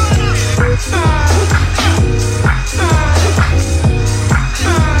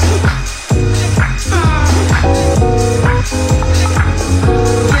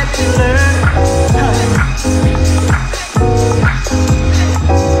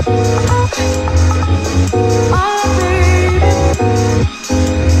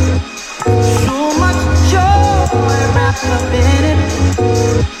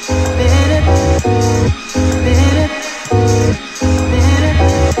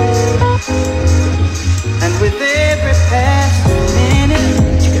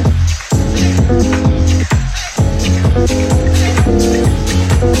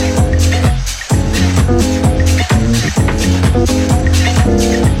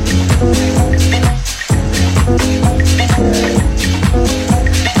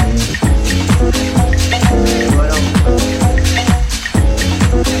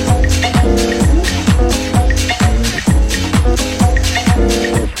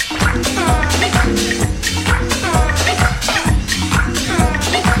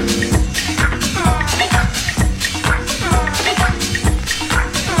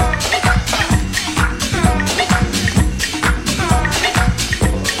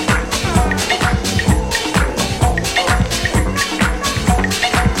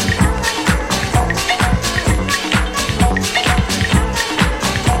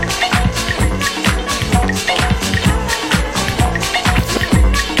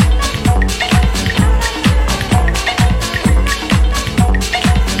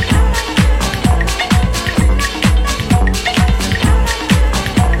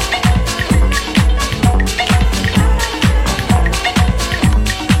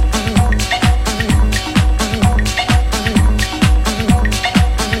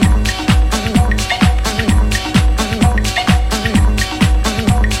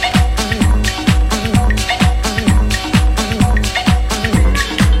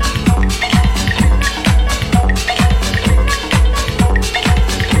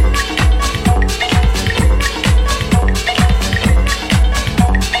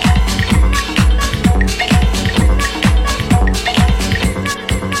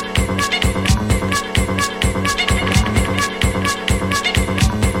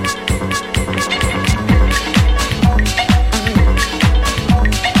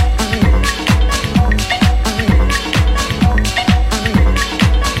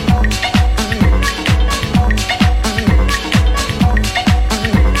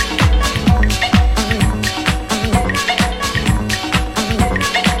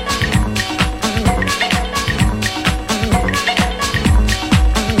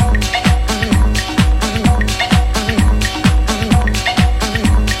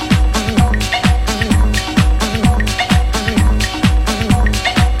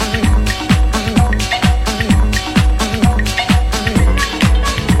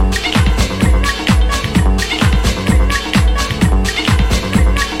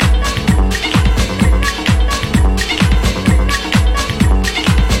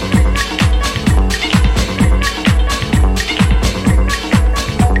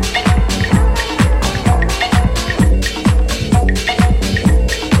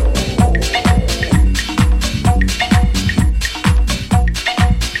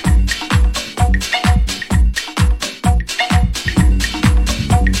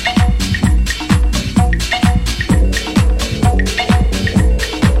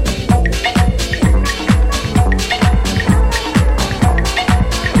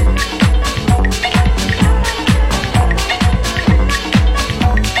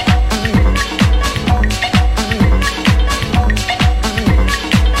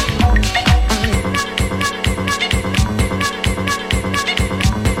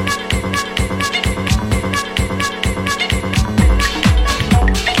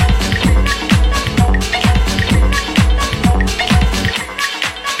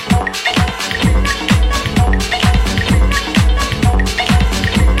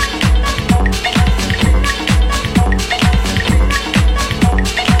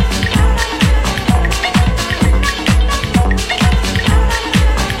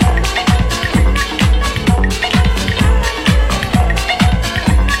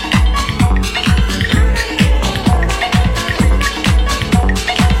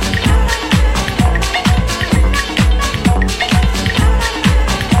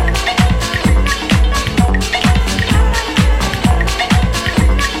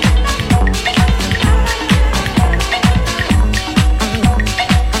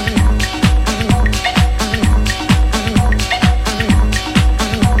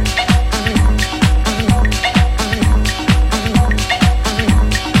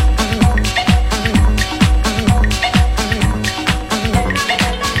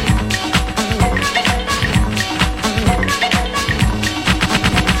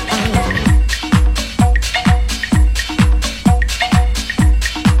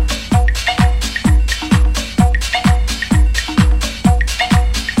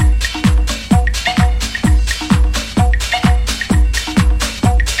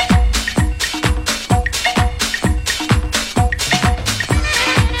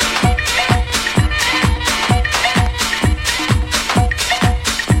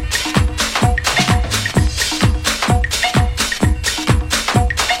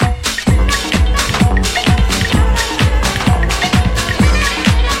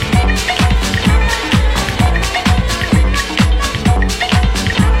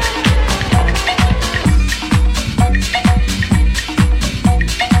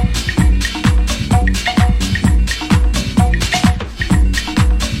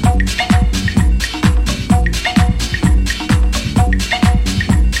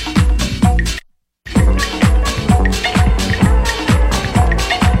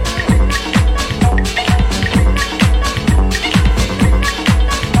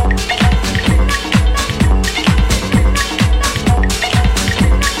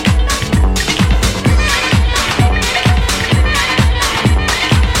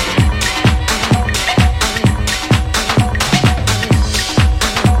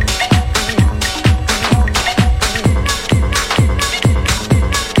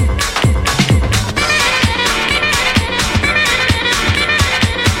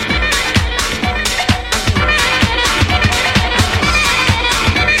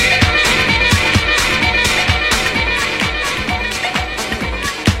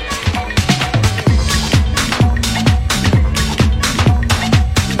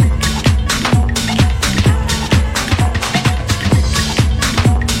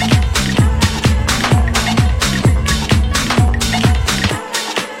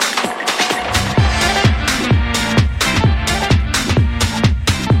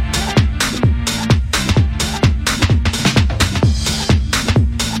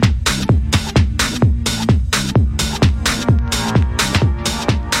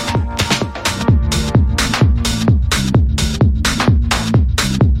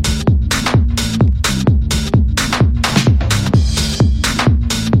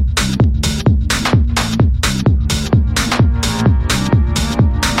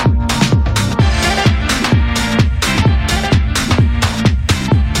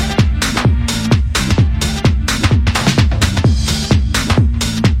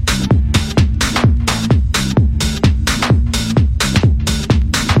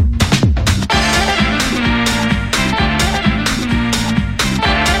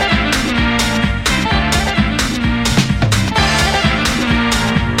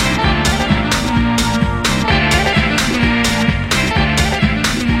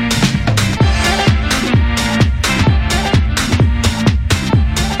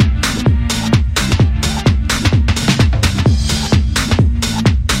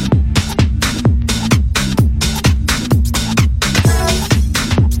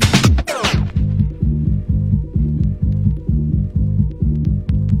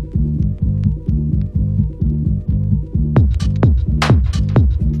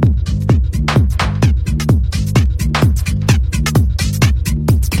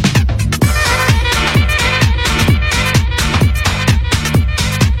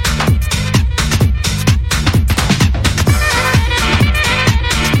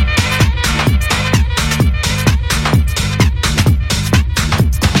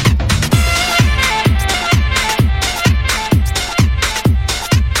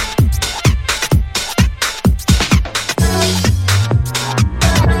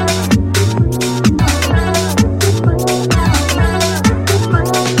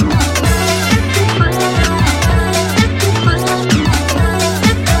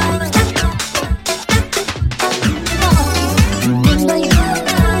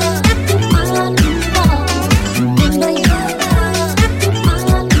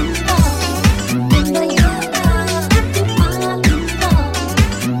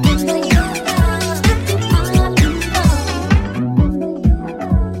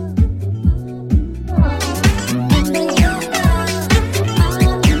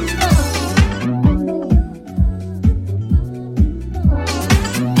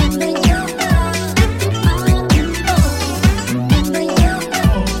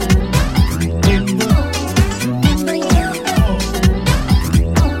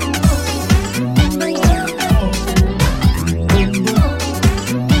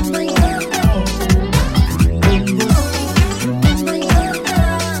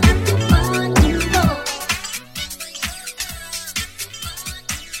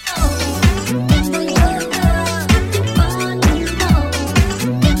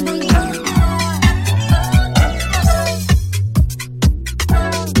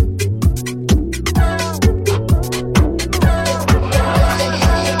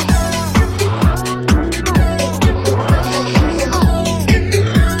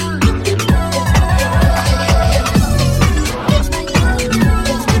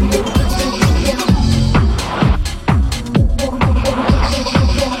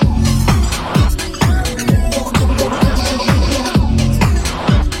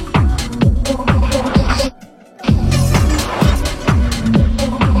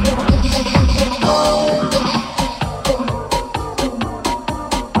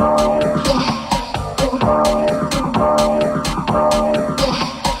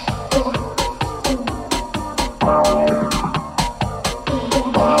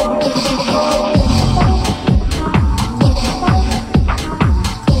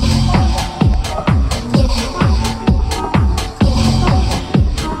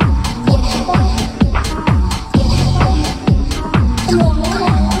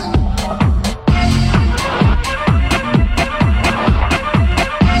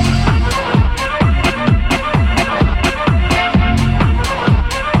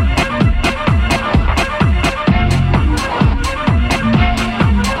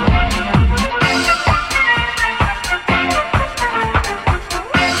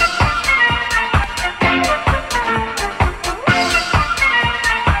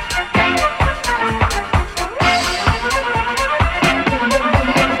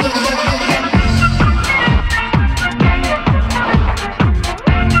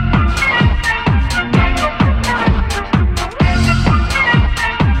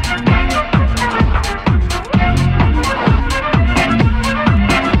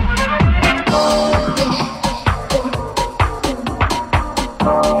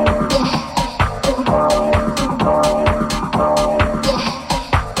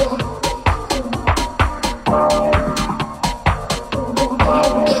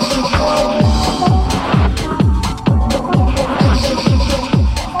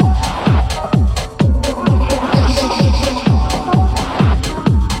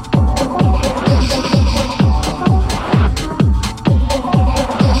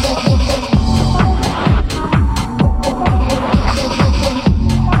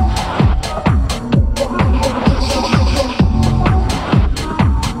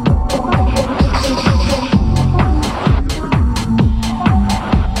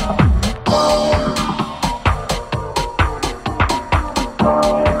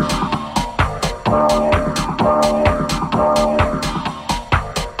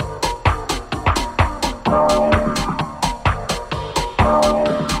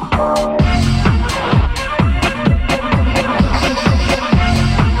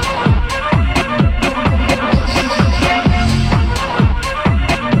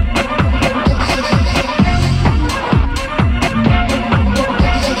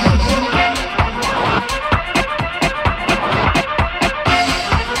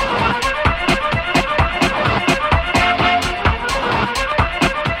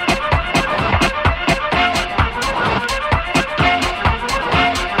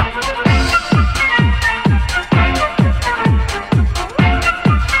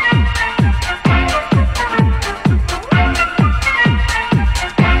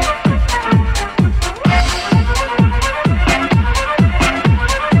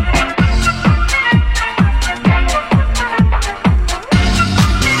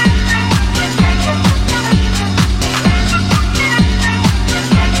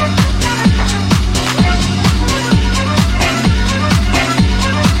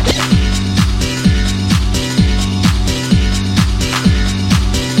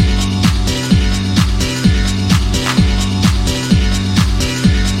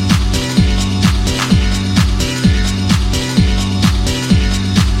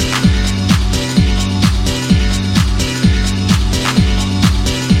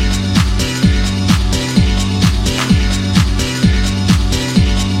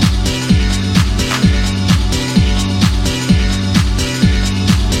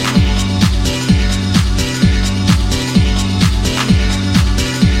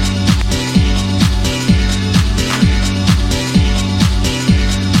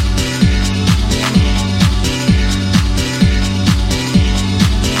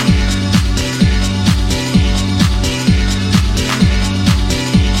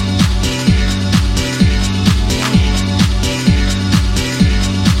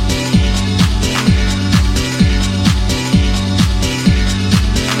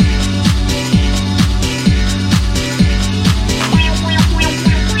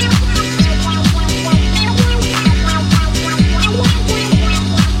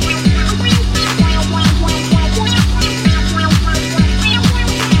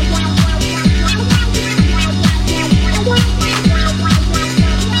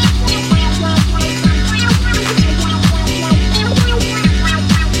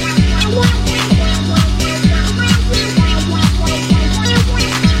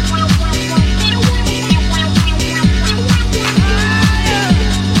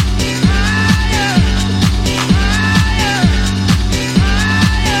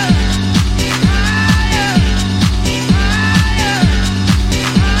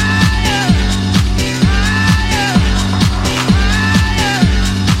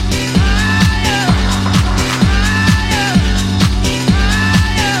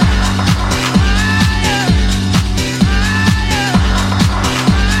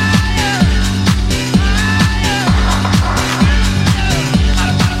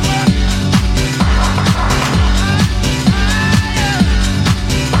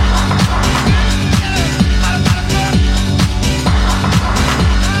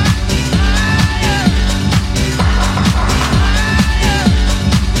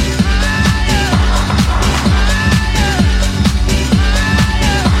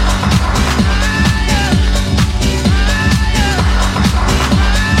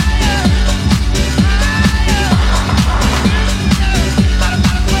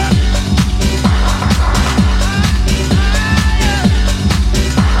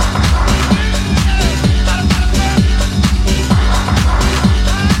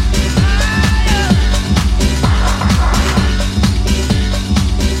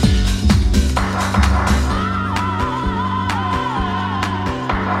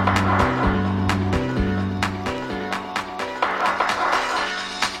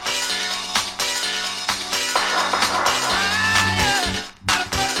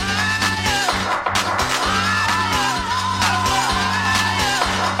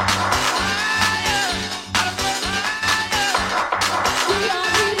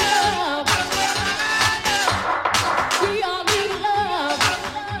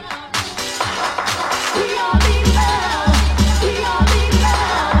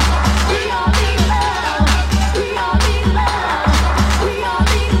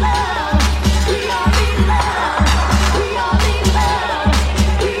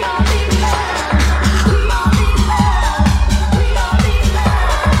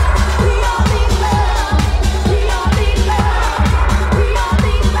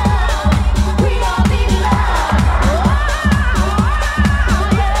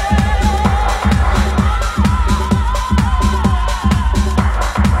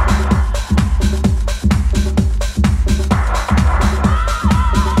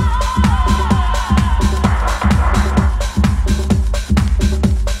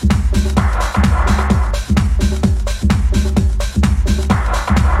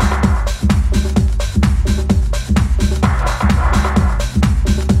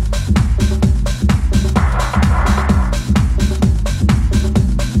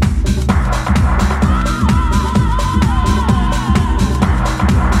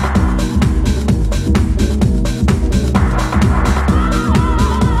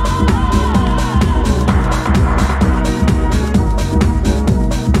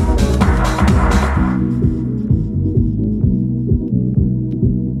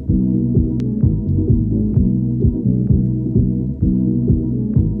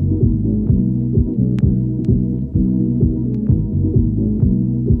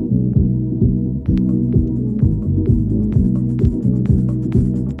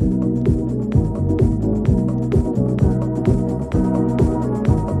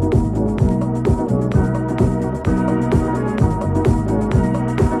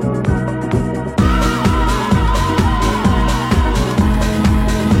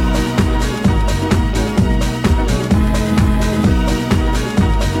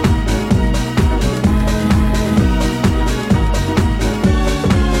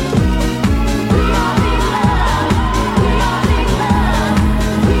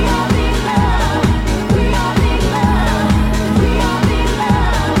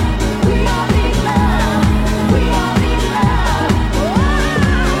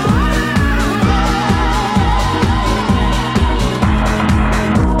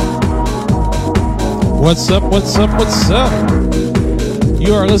 What's up, what's up, what's up?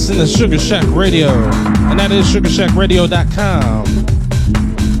 You are listening to Sugar Shack Radio, and that is sugarshackradio.com.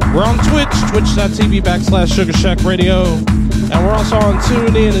 We're on Twitch, twitch.tv/Sugar Shack Radio, and we're also on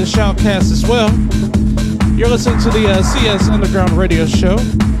TuneIn and Shoutcast as well. You're listening to the CS Underground Radio Show.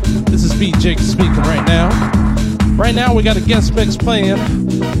 This is B.Jinx speaking right now. Right now, we got a guest mix playing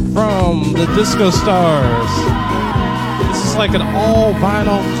from the Disko Starz. This is like an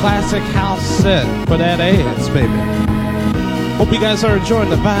all-vinyl classic house set for that ass, baby. Hope you guys are enjoying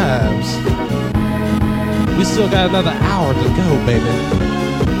the vibes. We still got another hour to go, baby.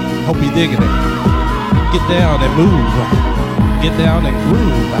 Hope you're digging it. Get down and move. Get down and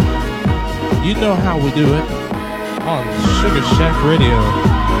groove. You know how we do it on Sugar Shack Radio.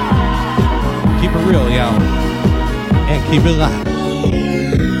 Keep it real, y'all. And keep it live.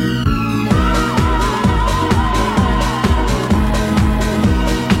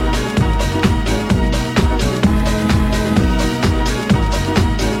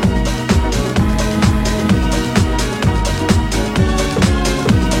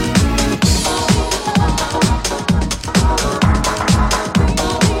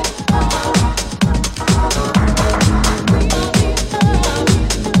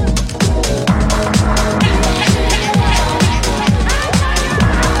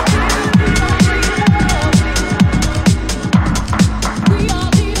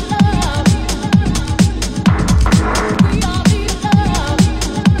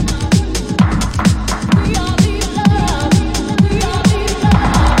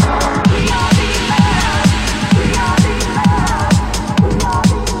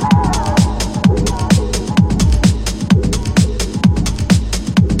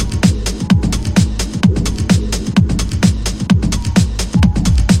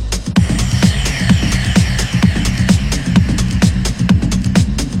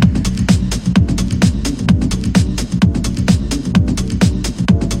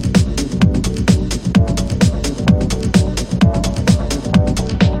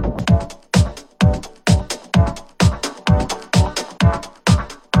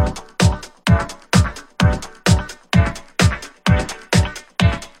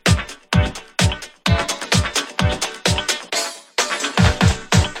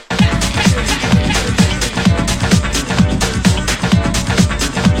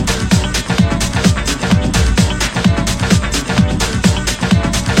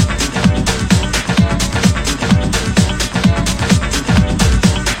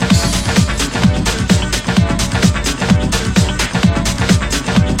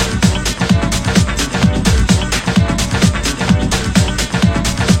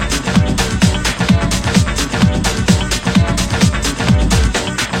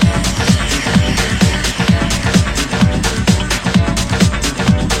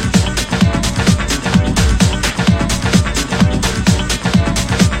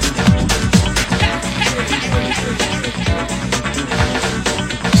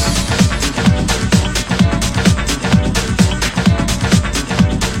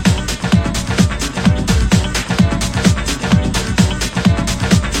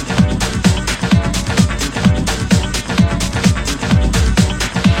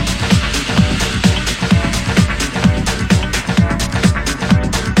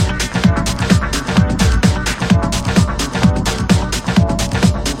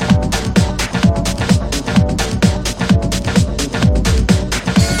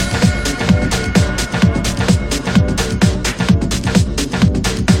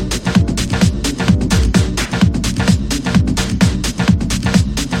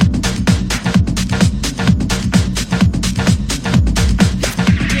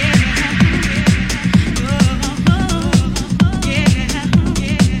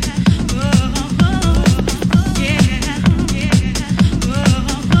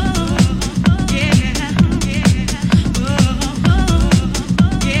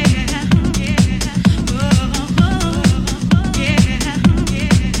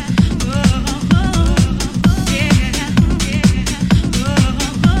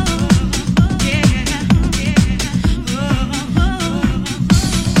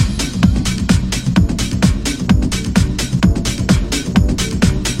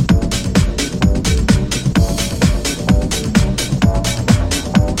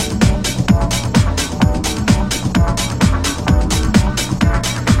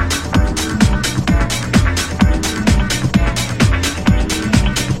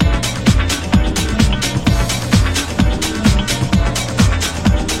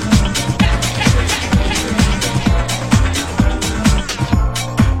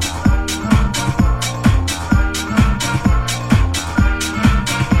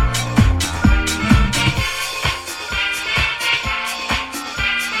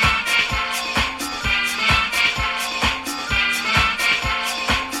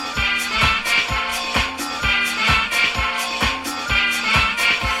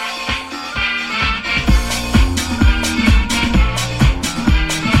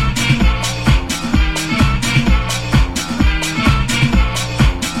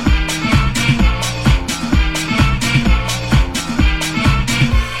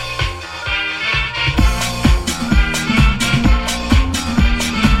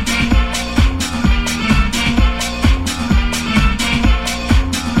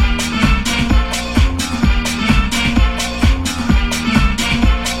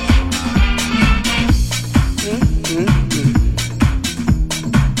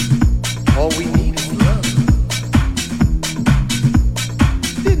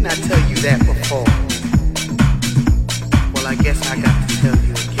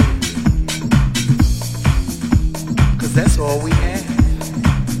 all we have.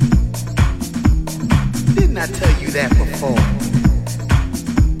 Didn't I tell you that before?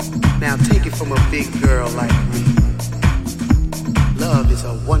 Now take it from a big girl like me. Love is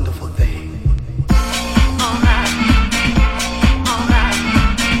a wonderful thing.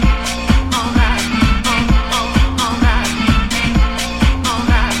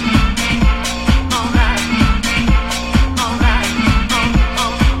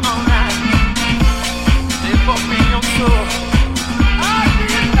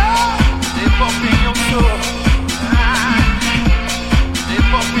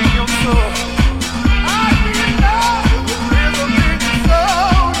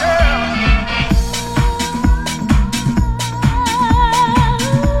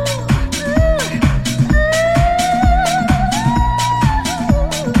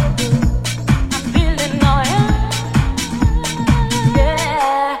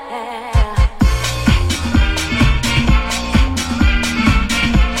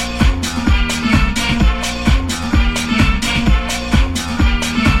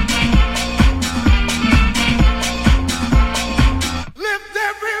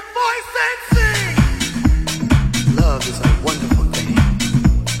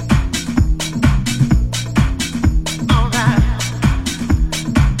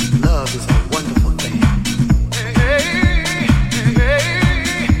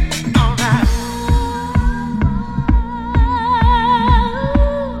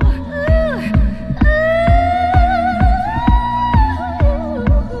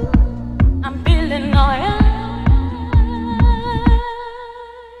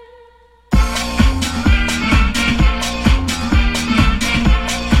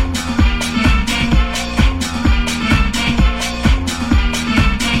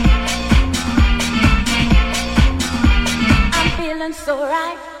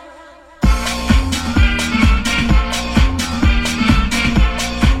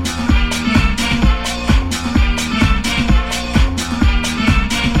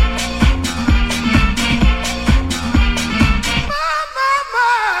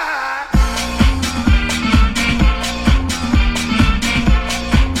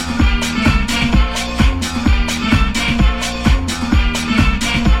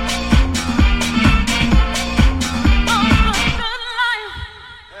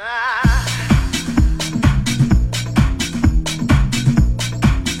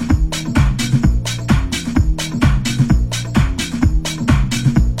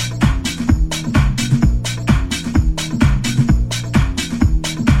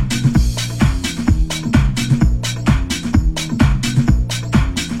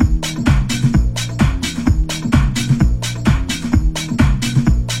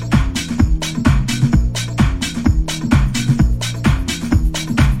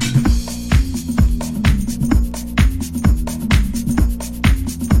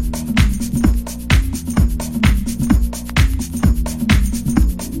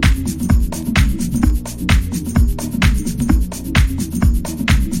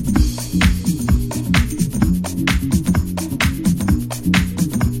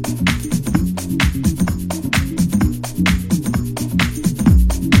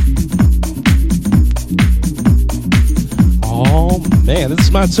 This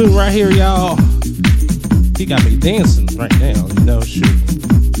is my tune right here, y'all. He got me dancing right now, you know, shoot.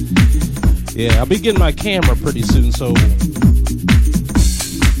 Yeah, I'll be getting my camera pretty soon, so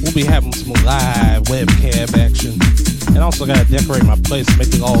we'll be having some live webcam action. And also gotta decorate my place,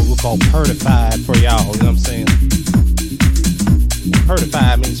 make it all look all pertified for y'all, you know what I'm saying?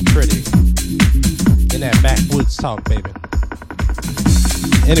 Pertified means pretty. In that backwoods talk, baby.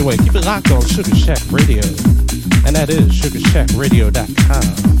 Anyway, keep it locked on Sugar Shack Radio. And that is sugarshackradio.com.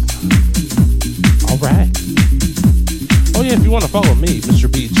 Alright. Oh yeah, if you want to follow me, Mr.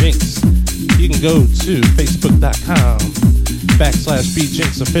 B.Jinx, you can go to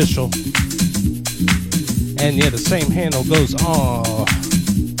facebook.com/B.Jinx official. And yeah, the same handle goes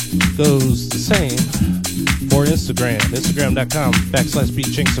the same for Instagram.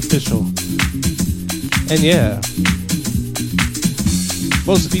 Instagram.com/B.Jinx official. And yeah,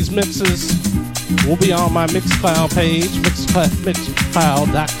 most of these mixes will be on my Mixcloud page,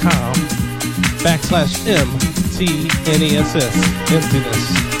 mixcloud.com/MTNESS, emptiness.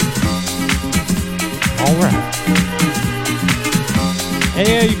 Alright. And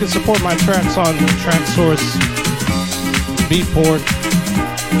yeah, you can support my tracks on TrackSource, Beatport,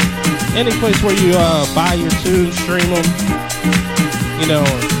 any place where you buy your tunes, stream them. You know,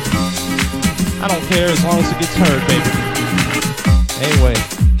 I don't care as long as it gets heard, baby. Anyway,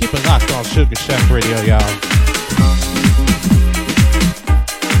 keep it locked on Sugar Shack Radio, y'all.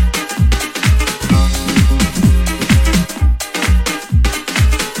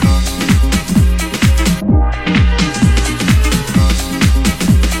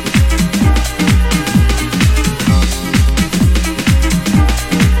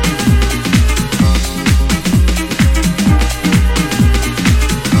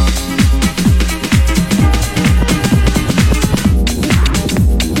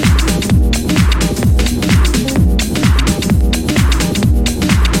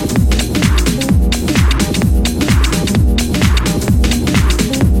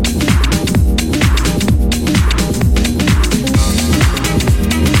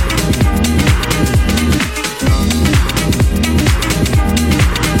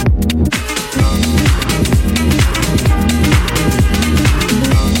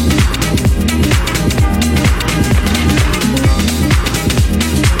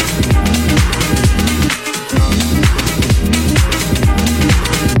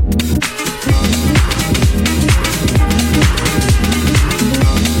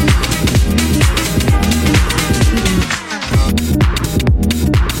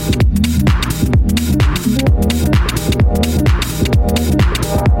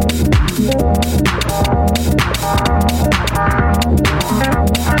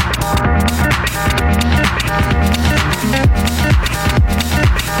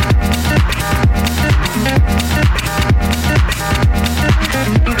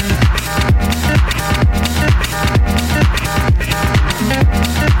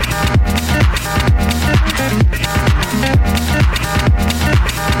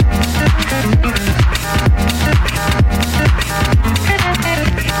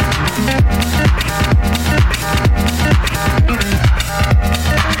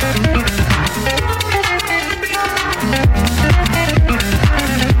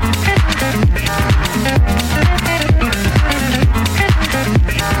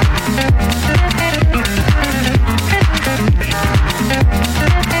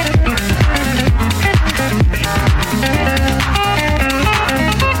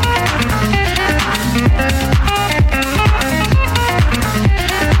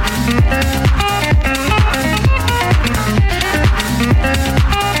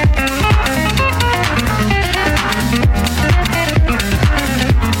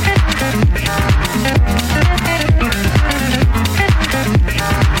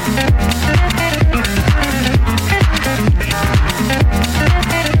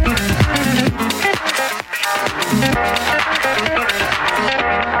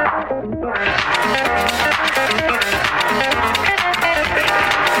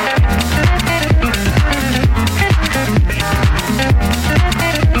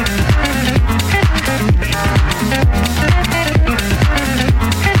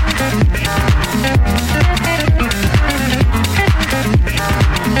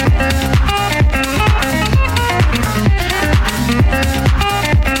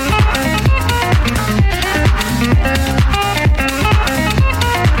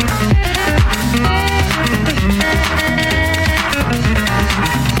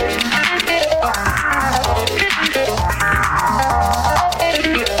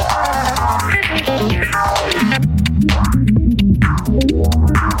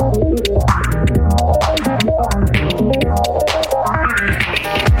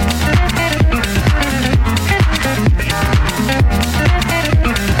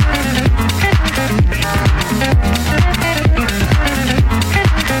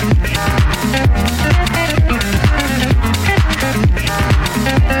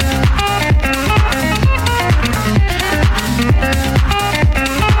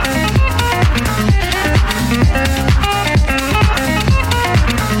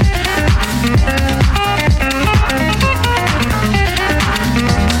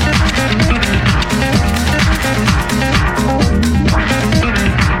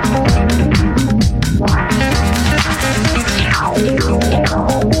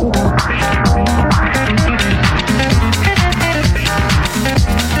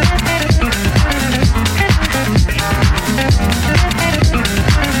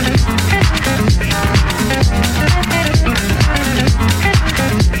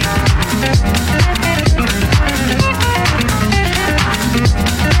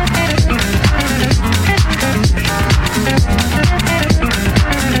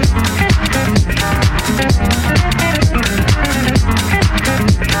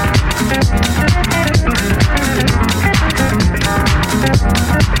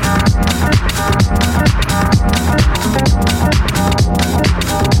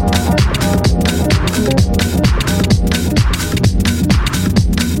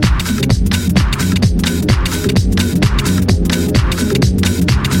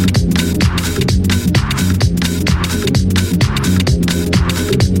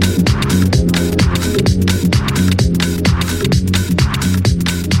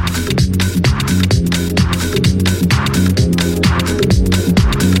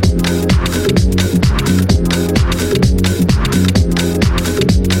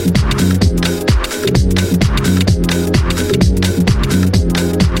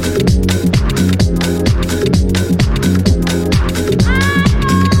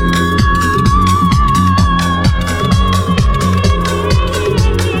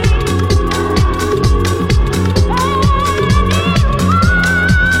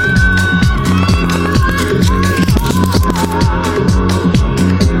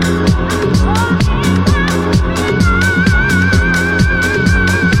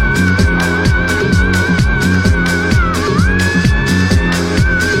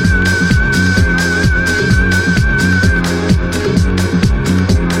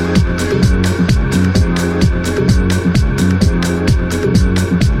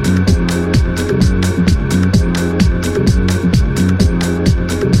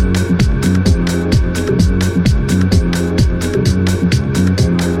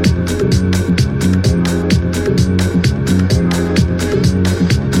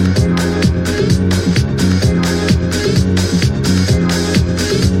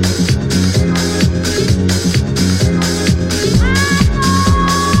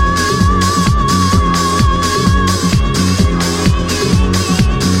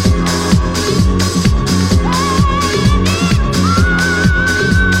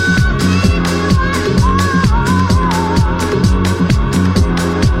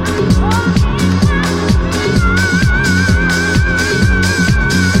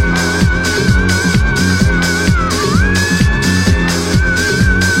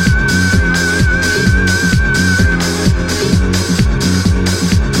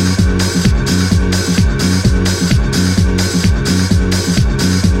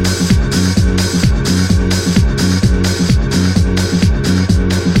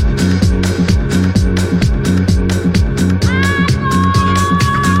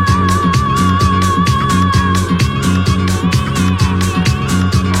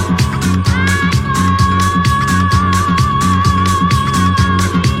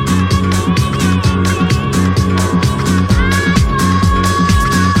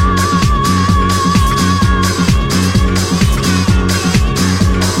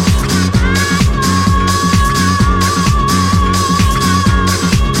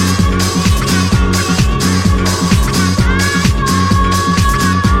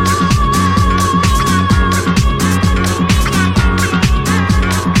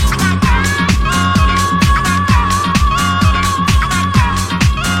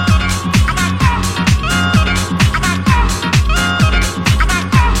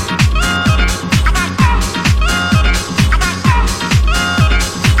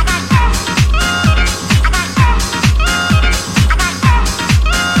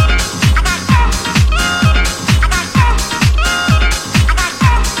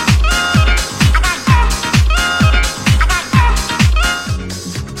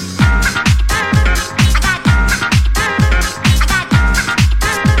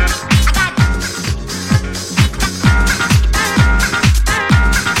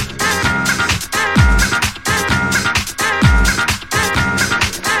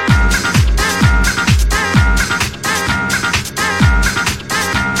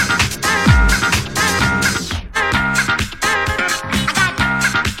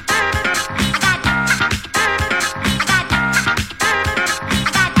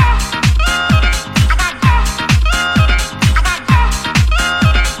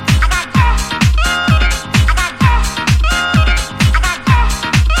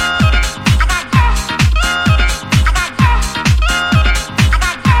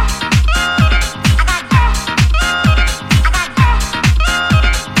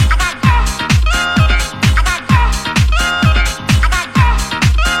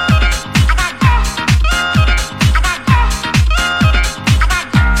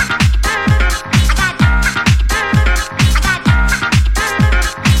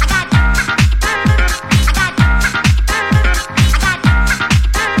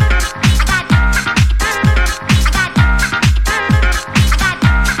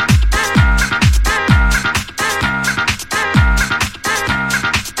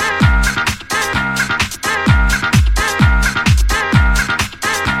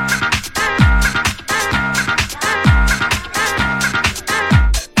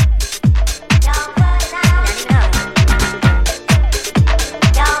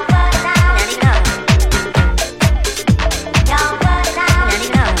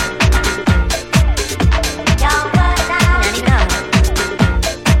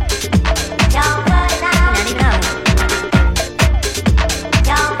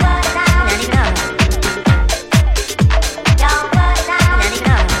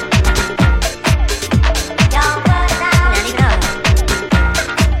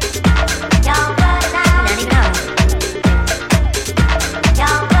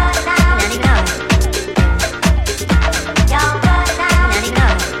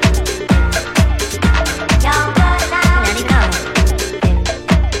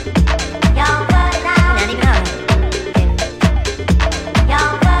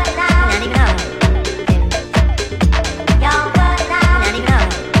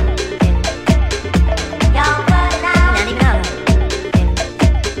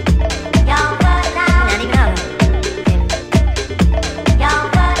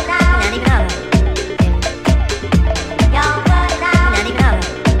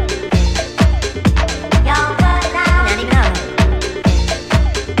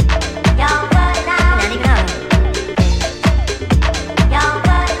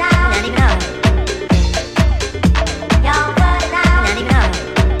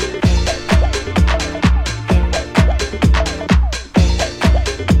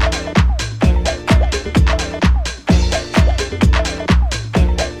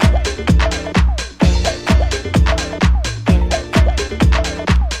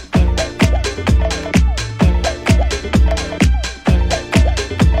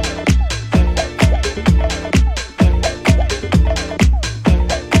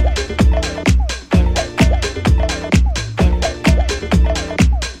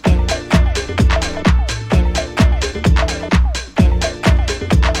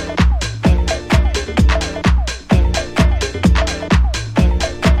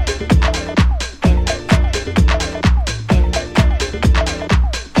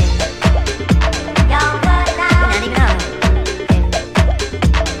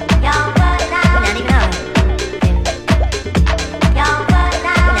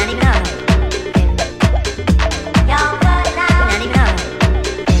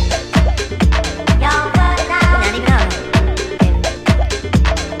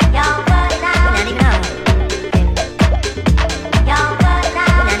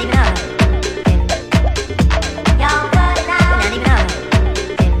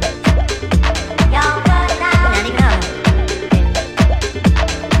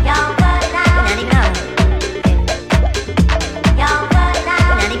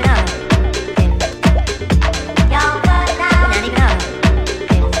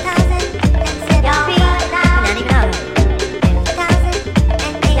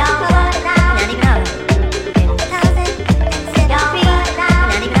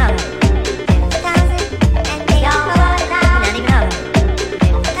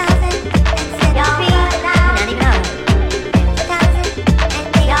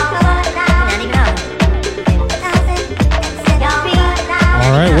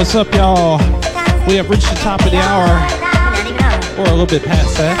 What's up, y'all? We have reached the top of the hour, or a little bit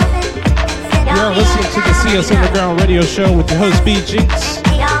past that. You are listening to the CS Underground Radio Show with your host B.Jinx.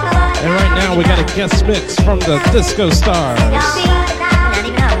 And right now we got a guest mix from the Disco Starz.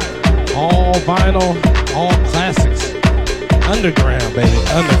 All vinyl, all classics. Underground, baby,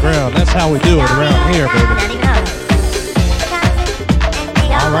 underground. That's how we do it around here, baby.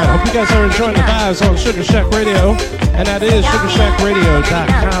 Alright, hope you guys are enjoying the vibes on Sugar Shack Radio. And that is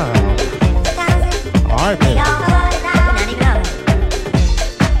sugarshackradio.com. Alright, baby.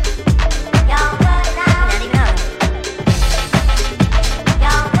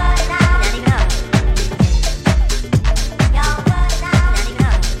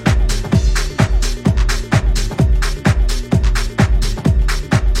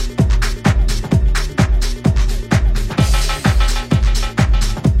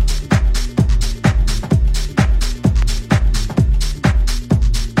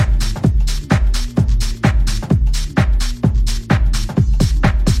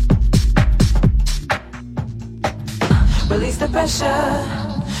 Release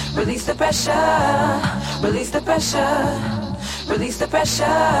the pressure, release the pressure, release the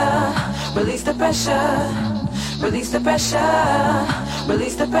pressure, release the pressure, release the pressure,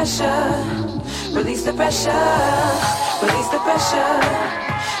 release the pressure, release the pressure, release the pressure,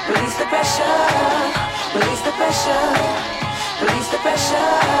 release the pressure, release the pressure, release the pressure,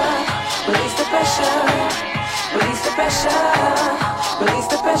 release the pressure, release the pressure, release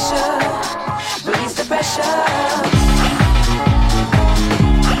the pressure, release the pressure.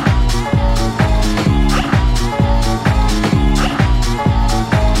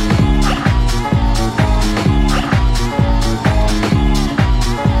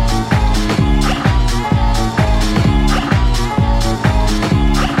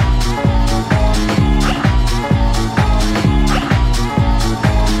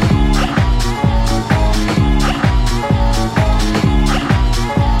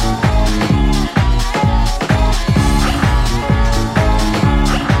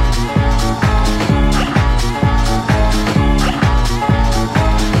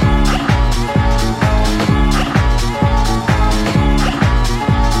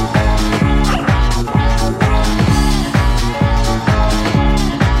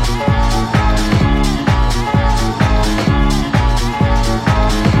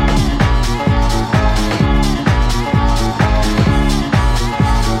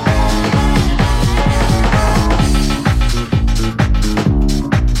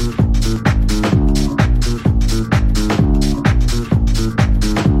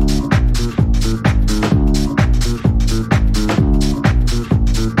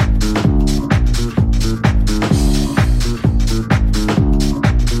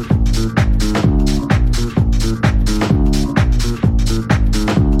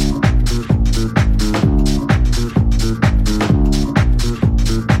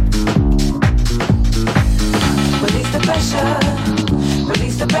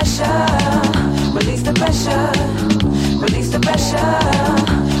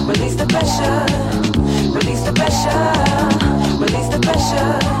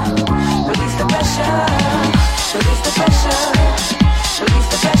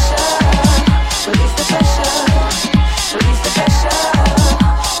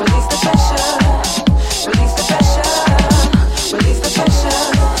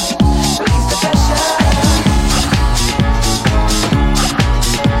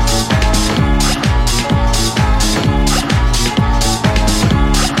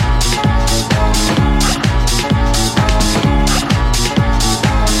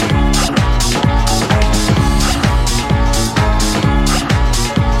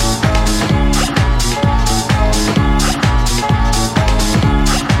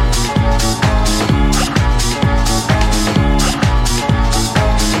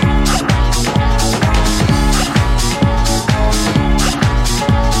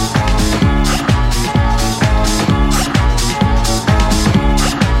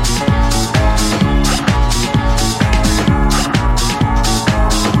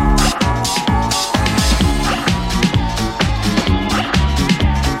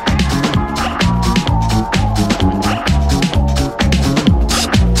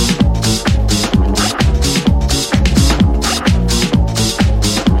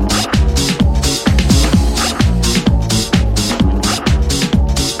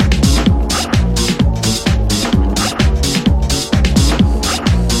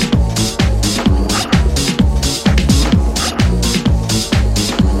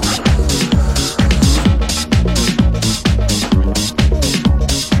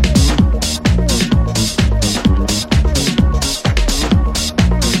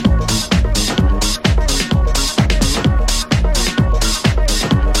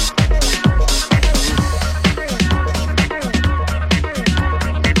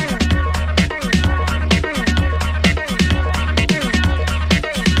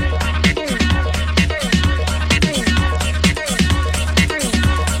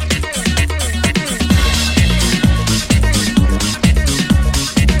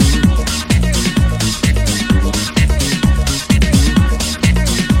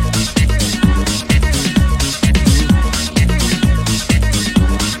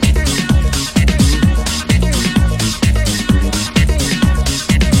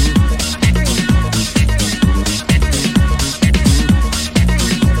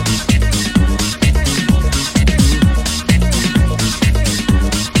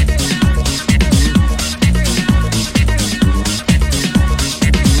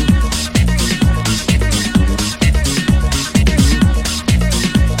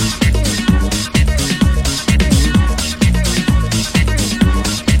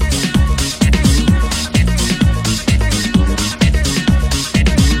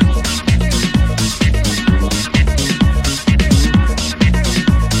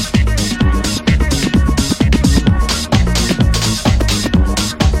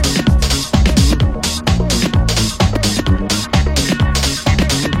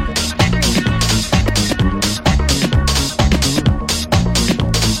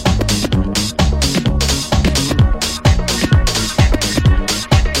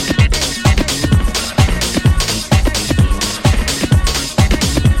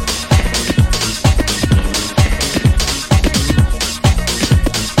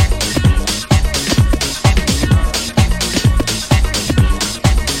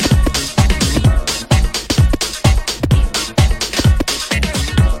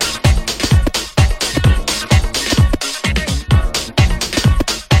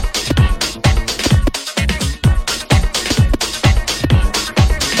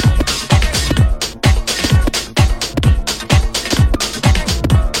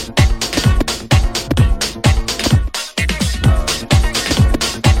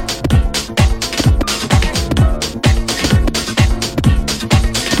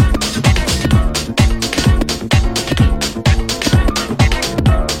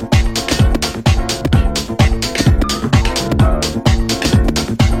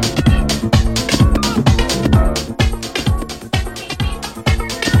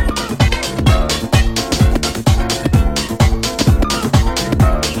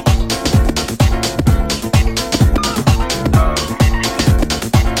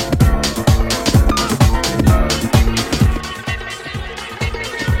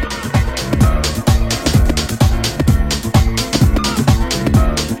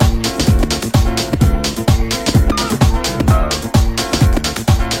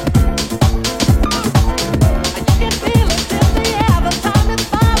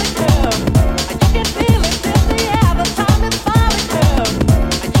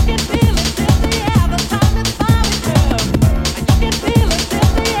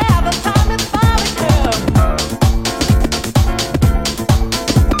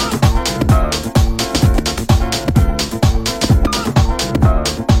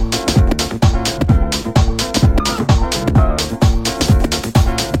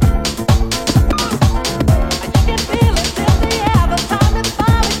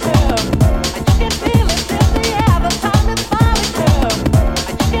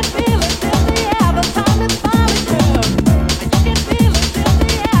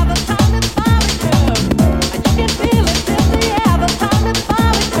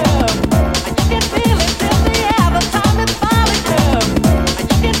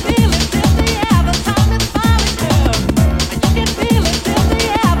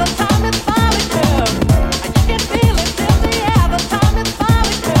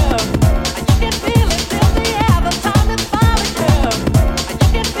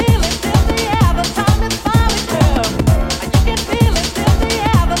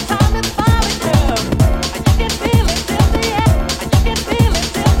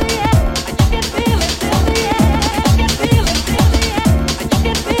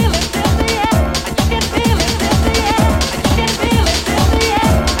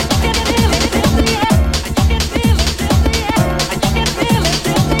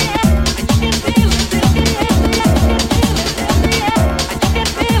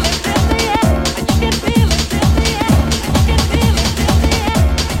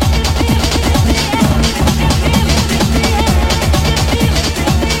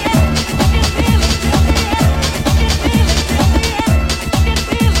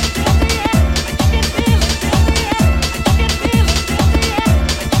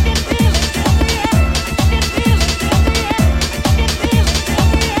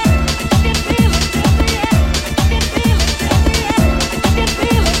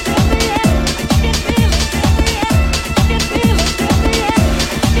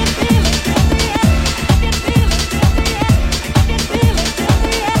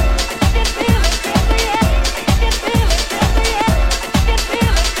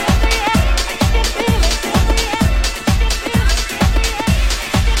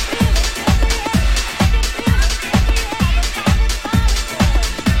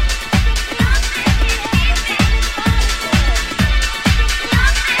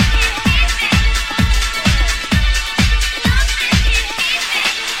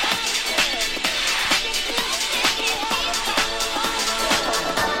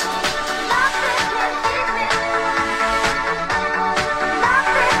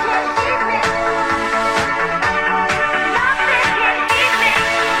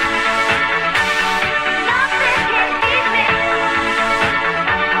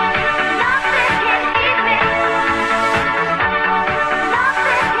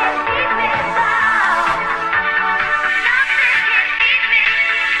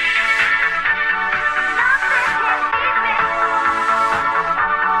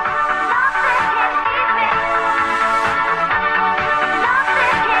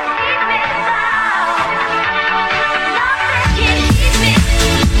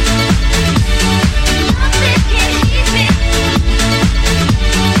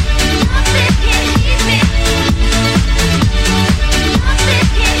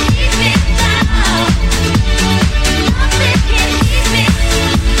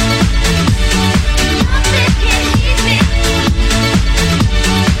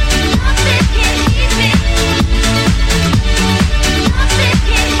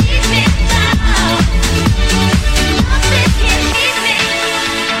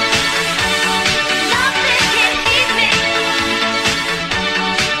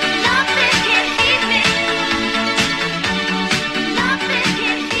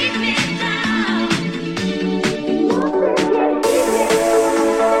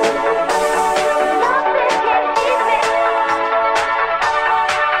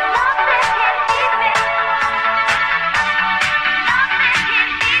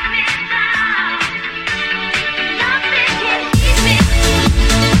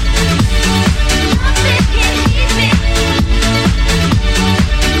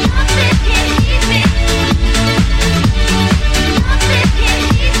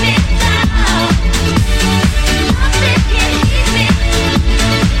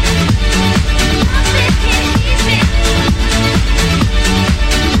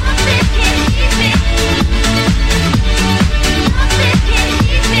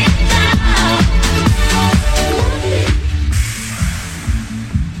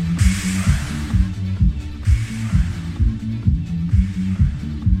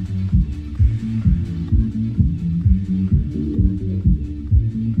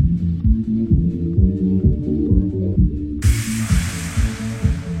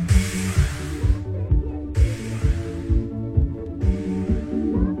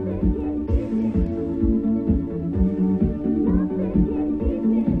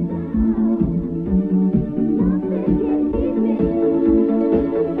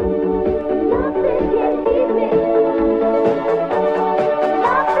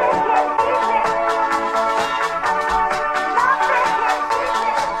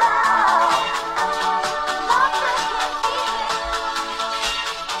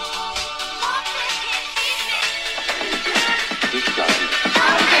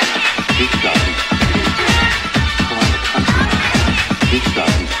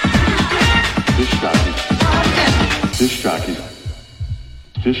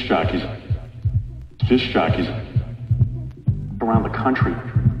 around the country. Disc jockeys around the country.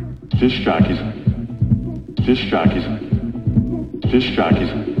 Disc jockeys around the country. Disc jockeys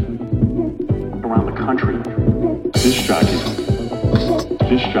around the country.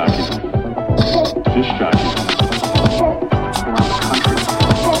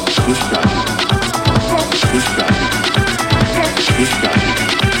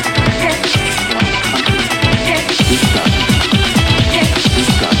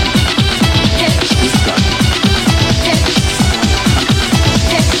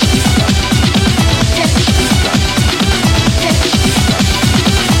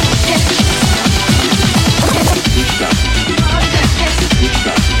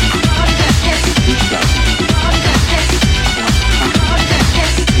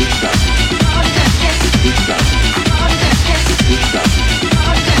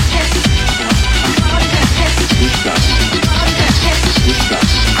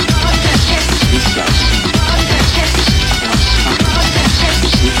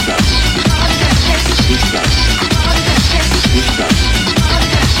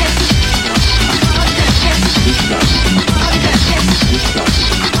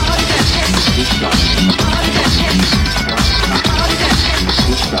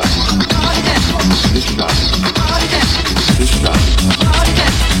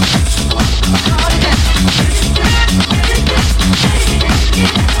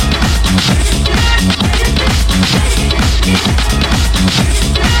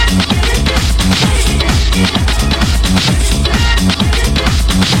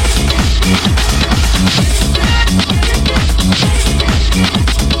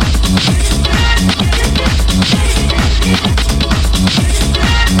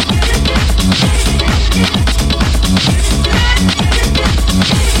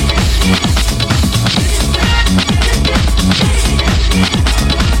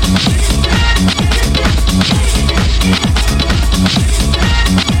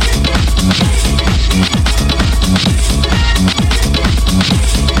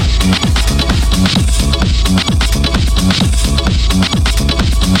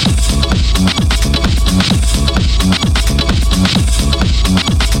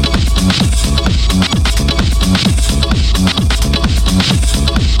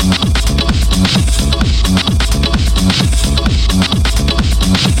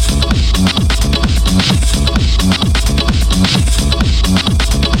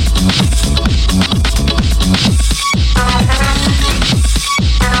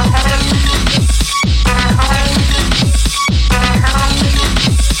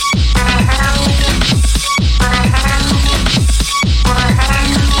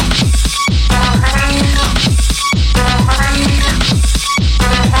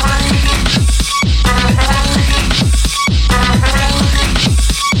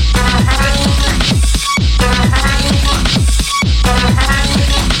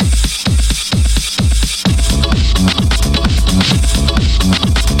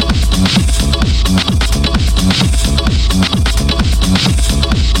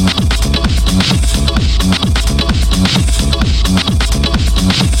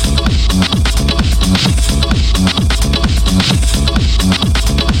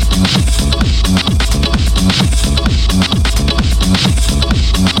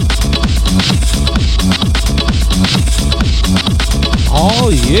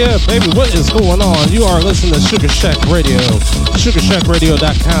 Yeah, baby, what is going on? You are listening to Sugar Shack Radio,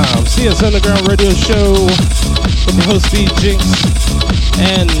 sugarshackradio.com. CS Underground Radio Show with your host B.Jinx.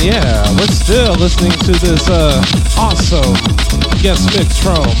 And yeah, we're still listening to this awesome guest mix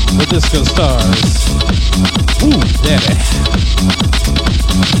from the Disco Starz. Ooh, daddy.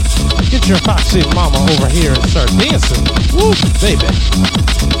 Get your foxy mama over here and start dancing. Woo, baby.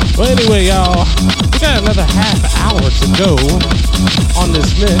 Well, anyway, y'all, we got another half hour to go on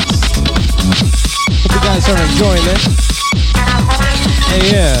this mix. Hope you guys are enjoying it. And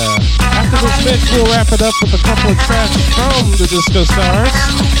yeah, after this mix, we'll wrap it up with a couple of tracks from the Disco Starz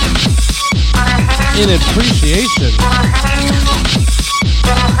in appreciation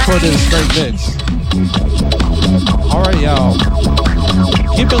for this great mix. Alright, y'all.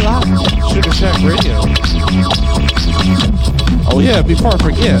 Keep it locked. Sugar Shack Radio. Oh yeah, before I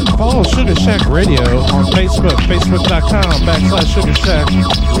forget, follow Sugar Shack Radio on Facebook, facebook.com/Sugar Shack.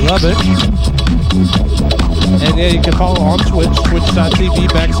 Love it. And yeah, you can follow on Twitch,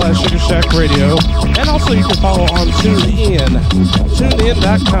 twitch.tv/Sugar Shack Radio. And also you can follow on TuneIn,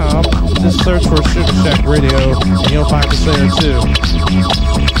 tunein.com. Just search for Sugar Shack Radio and you'll find us there too.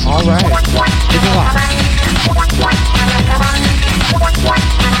 Alright, keep it locked.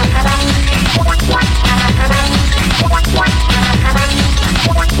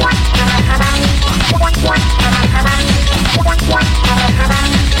 What?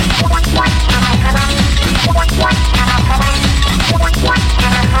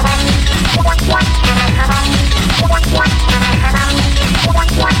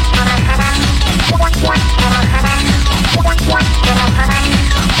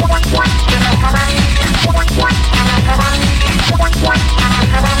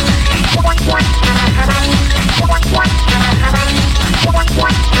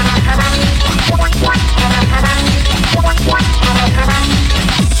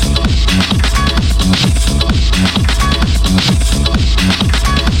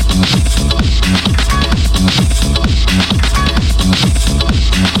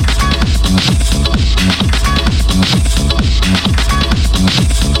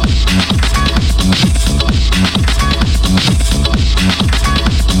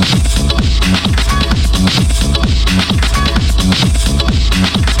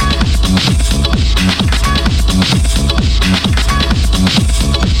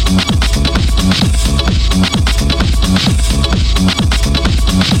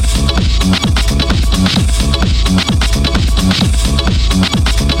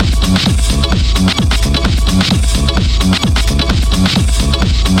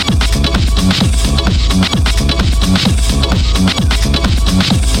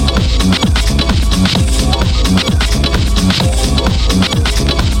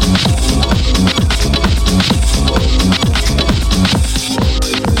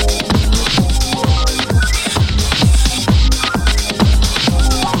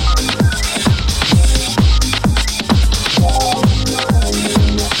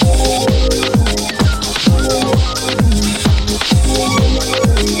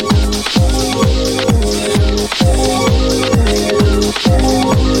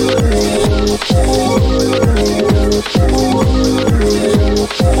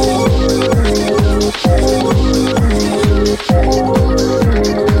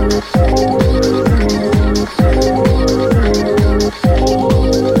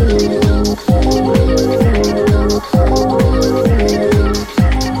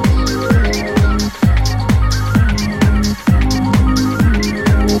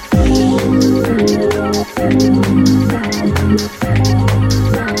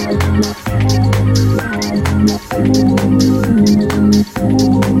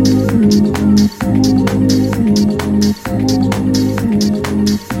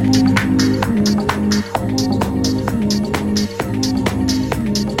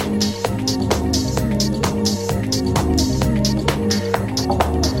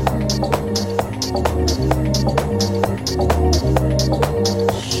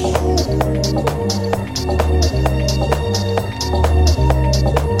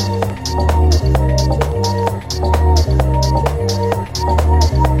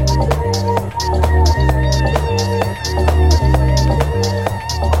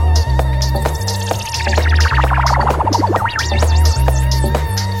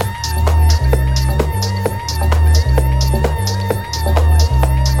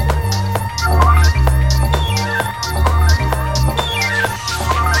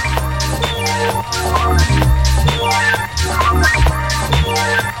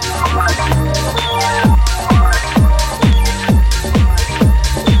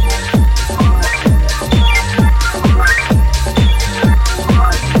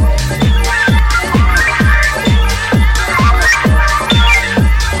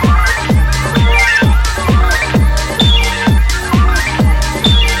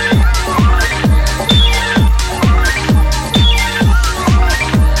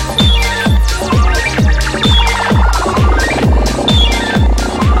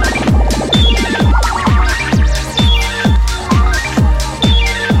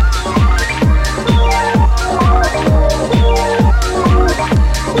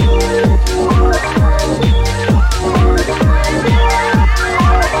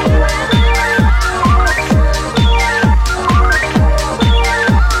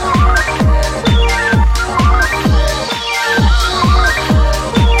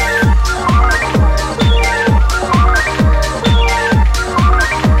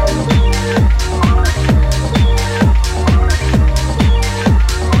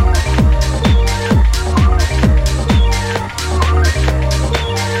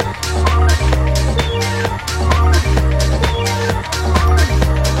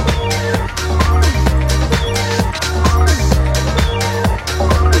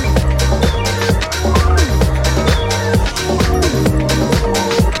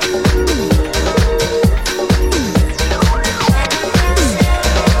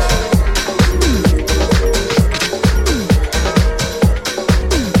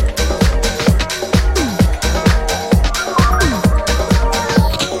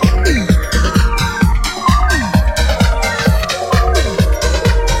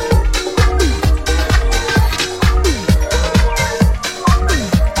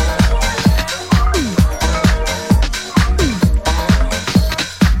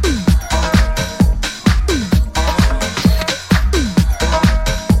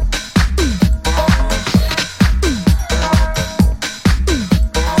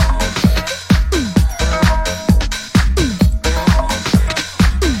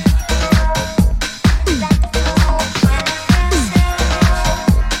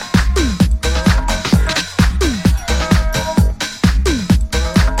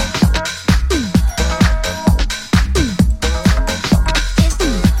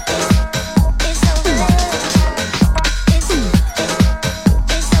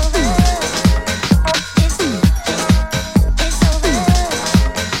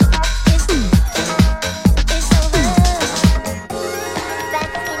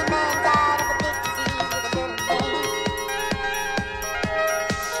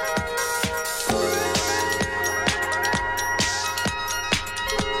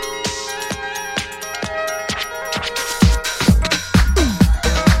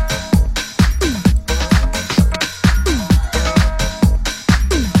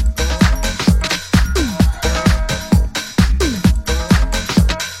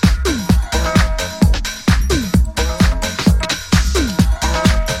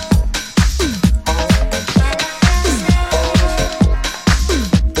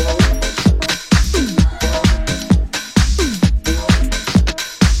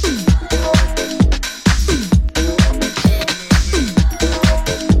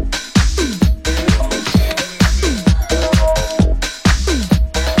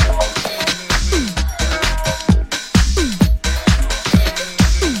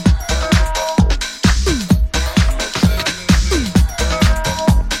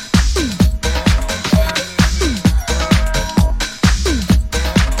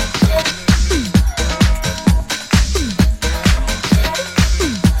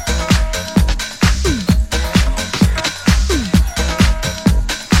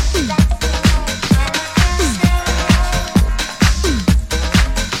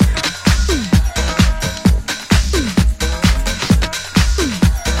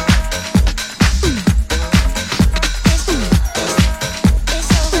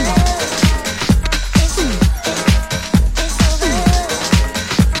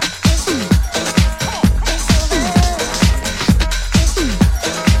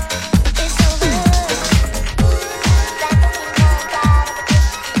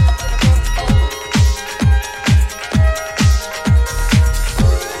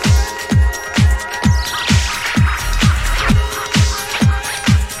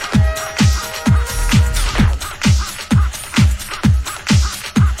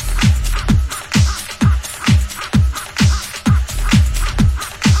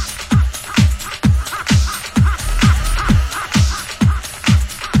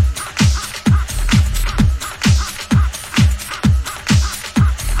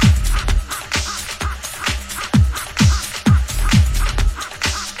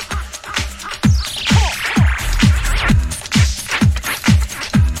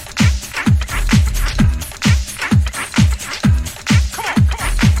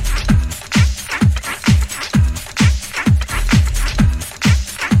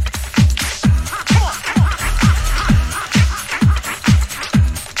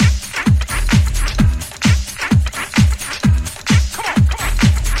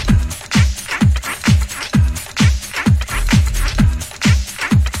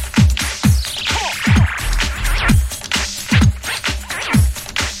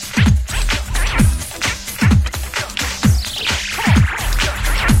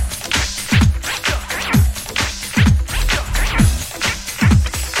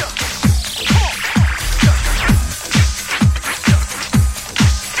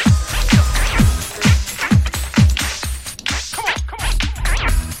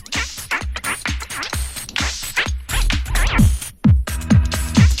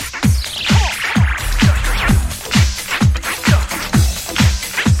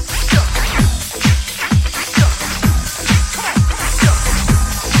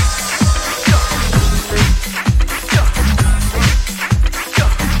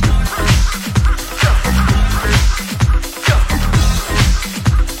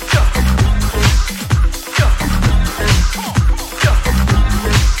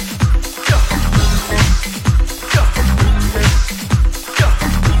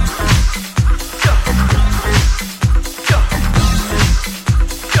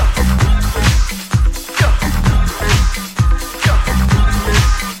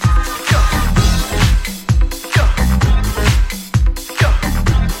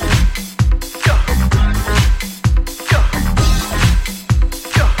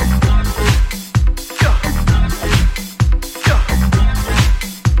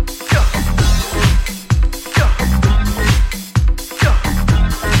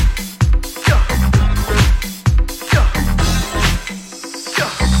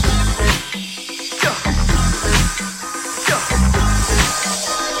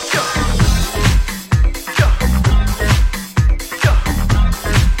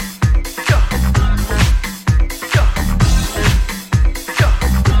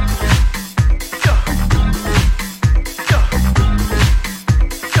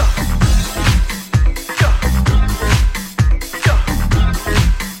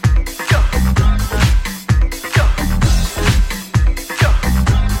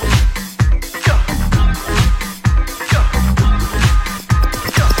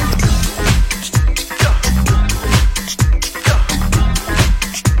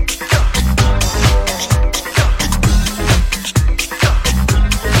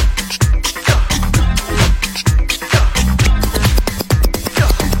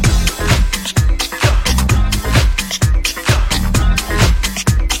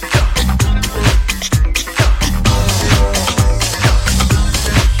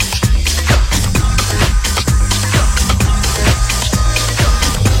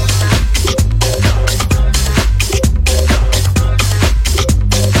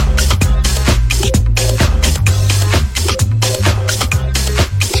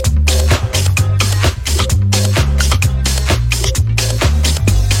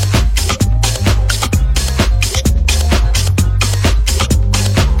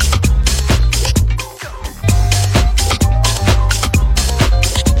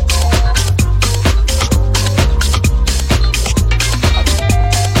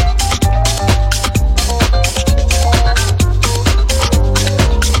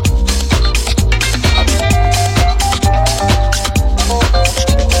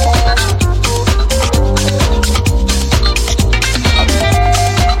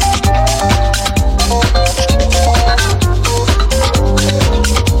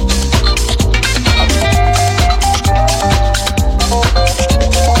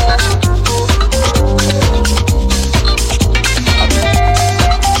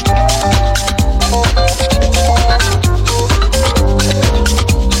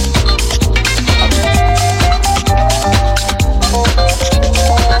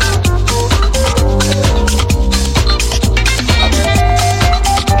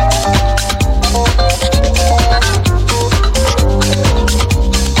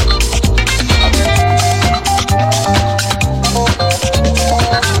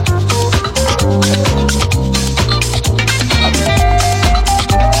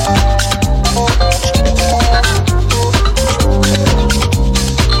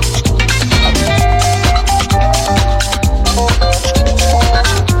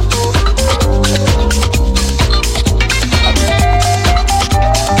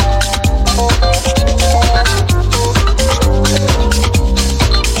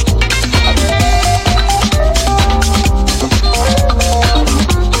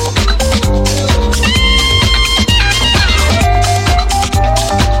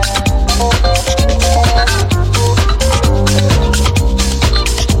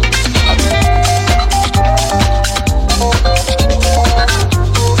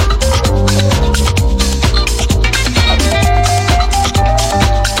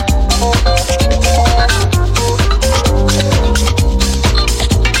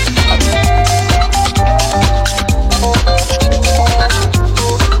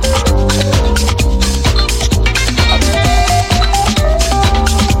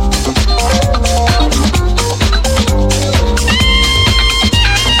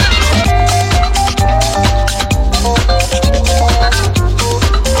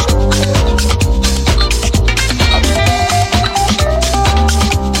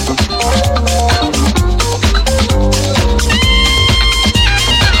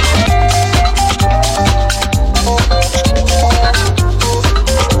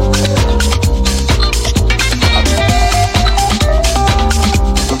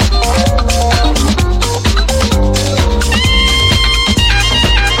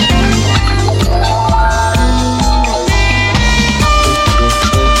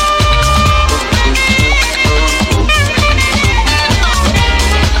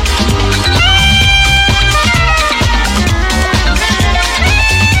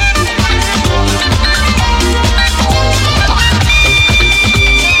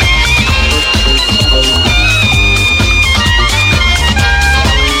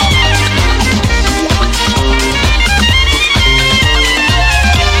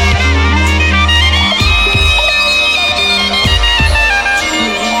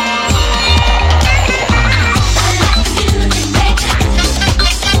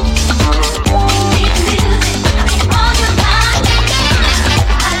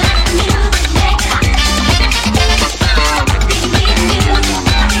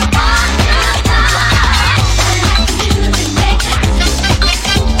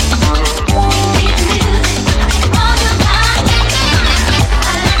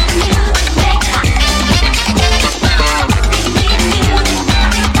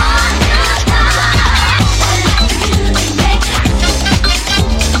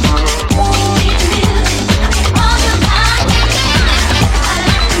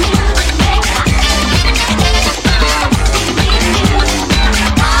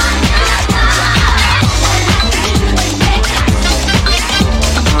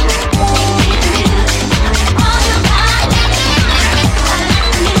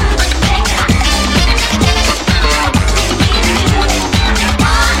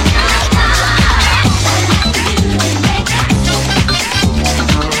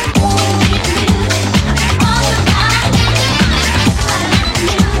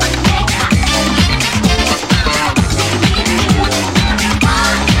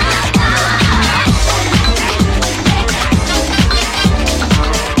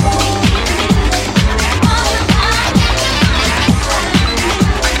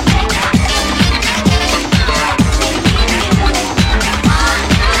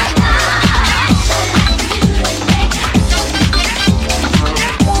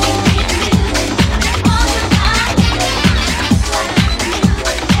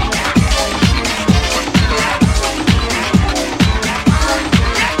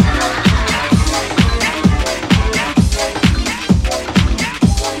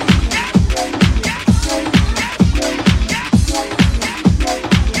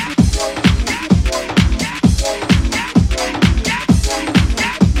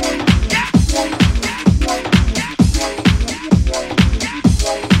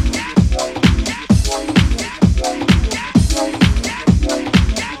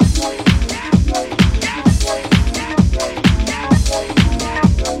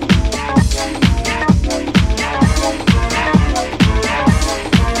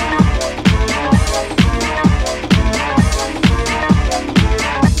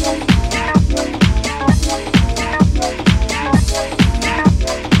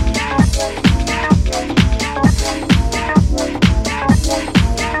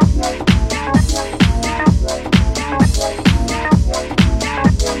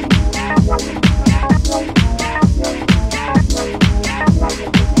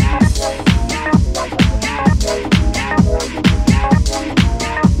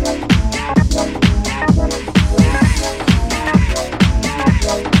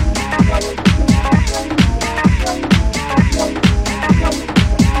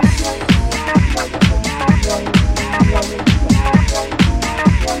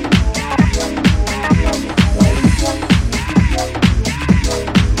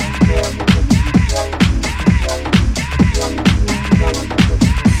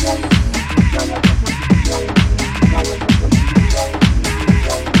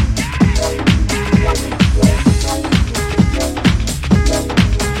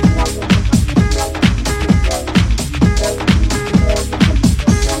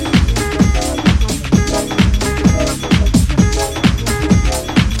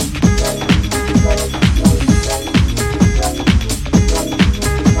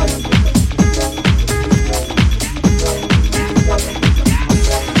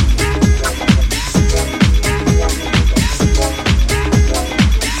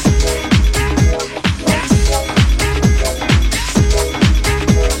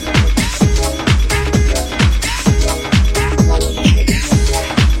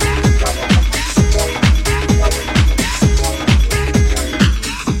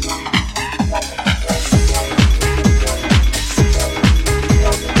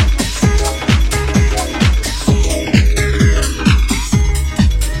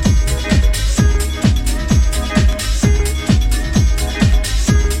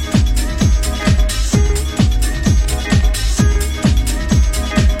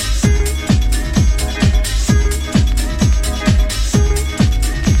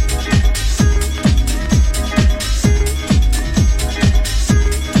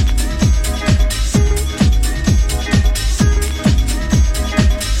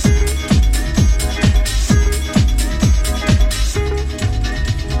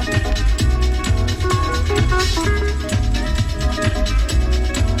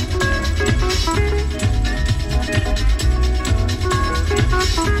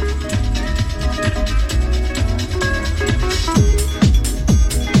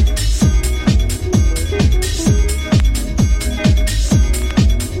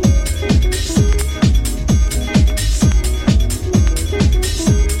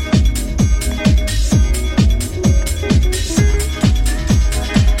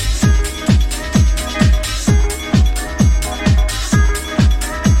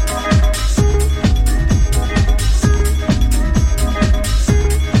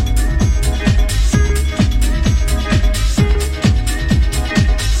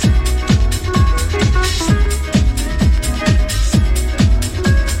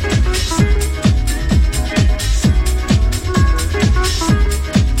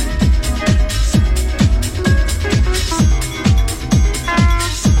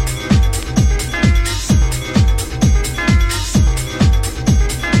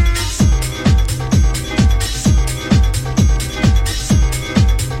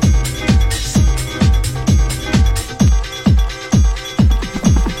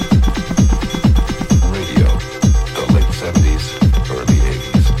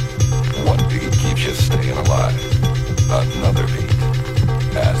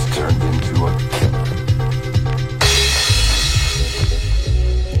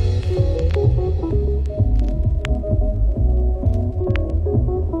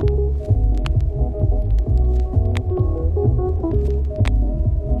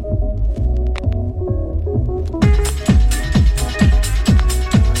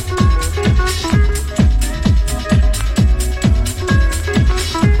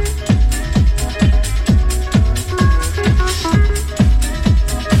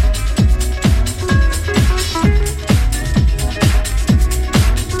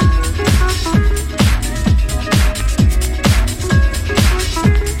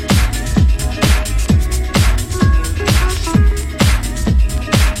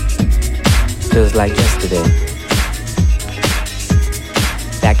 like yesterday.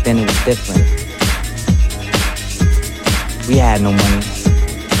 Back then it was different. We had no money.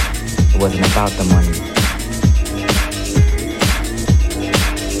 It wasn't about the money.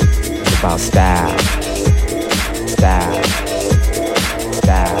 It was about style. Style.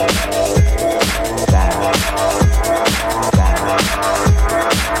 Style. Style.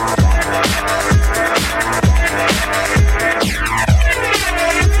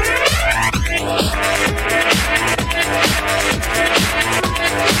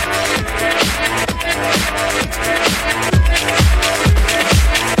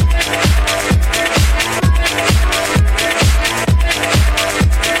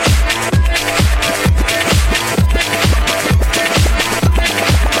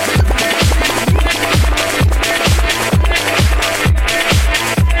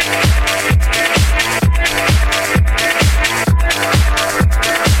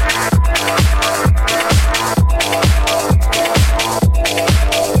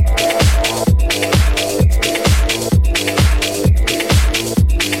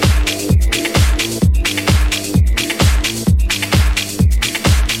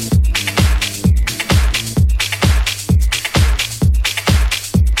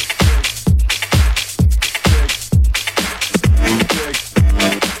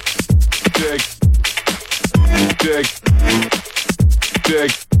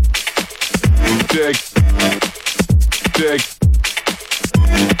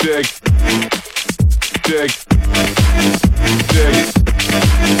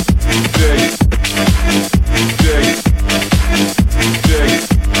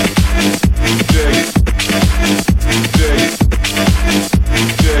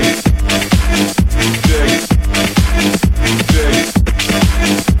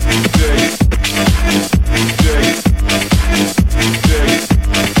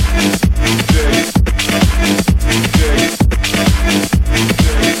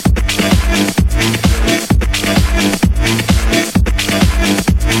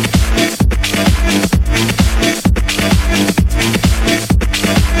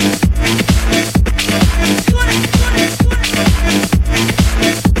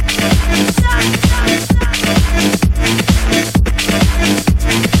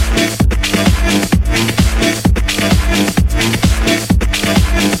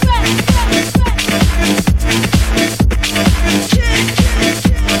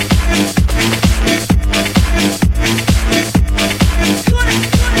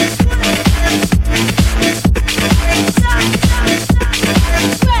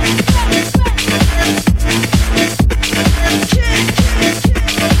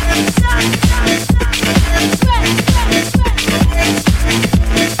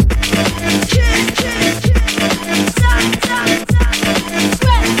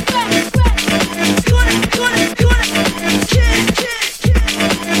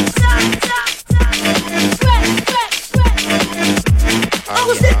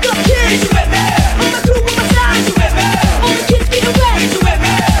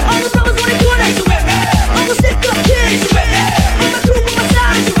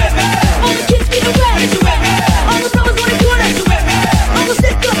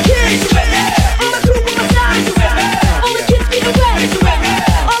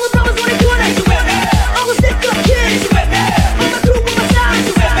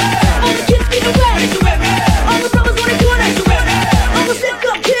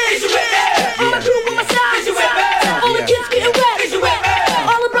 Kids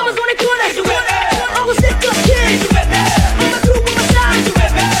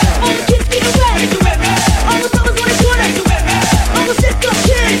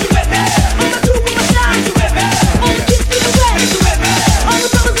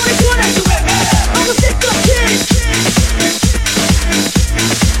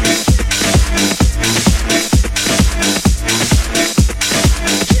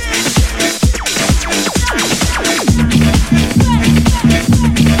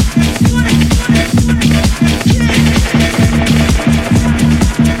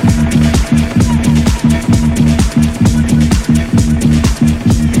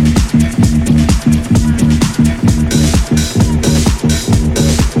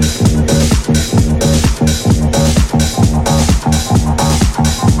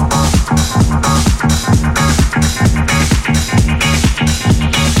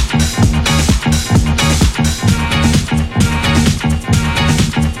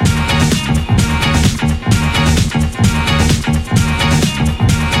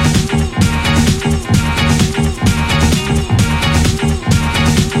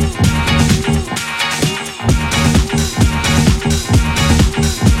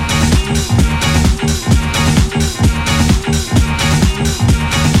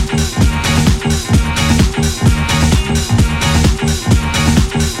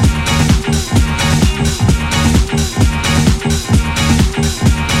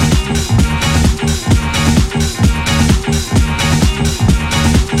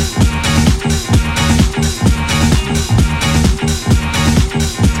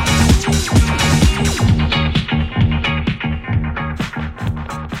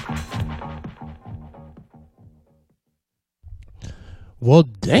Well,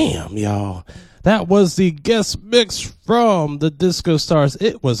 damn, y'all. That was the guest mix from the Disco Starz.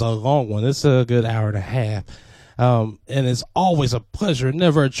 It was a long one. It's a good hour and a half. And it's always a pleasure,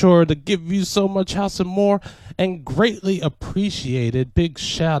 never a chore, to give you so much house and more, and greatly appreciated. Big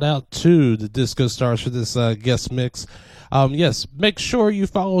shout out to the Disco Starz for this guest mix. Yes, make sure you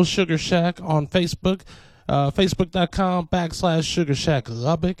follow Sugar Shack on Facebook. Facebook.com/Sugar Shack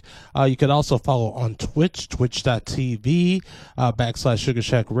Lubbock. You can also follow on Twitch, twitch.tv /Sugar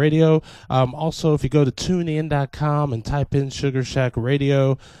Shack Radio. Also, if you go to tunein.com and type in Sugar Shack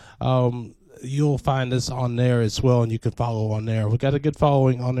Radio, you'll find us on there as well, and you can follow on there. We got a good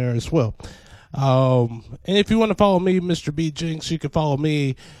following on there as well. And if you want to follow me, Mr. B.Jinx, you can follow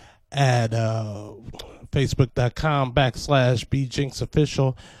me at Facebook.com /B.Jinx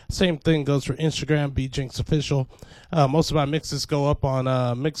Official. Same thing goes for Instagram, B.Jinx Official. Most of my mixes go up on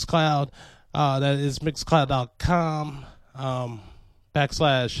Mixcloud. That is mixcloud.com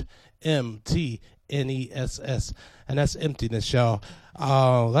 /MTNESS. And that's emptiness, y'all.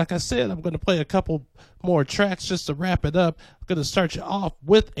 Like I said, I'm going to play a couple more tracks just to wrap it up. I'm going to start you off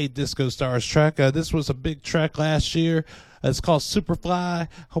with a Disco Starz track. This was a big track last year. It's called Superfly.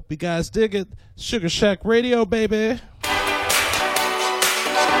 Hope you guys dig it. Sugar Shack Radio, baby.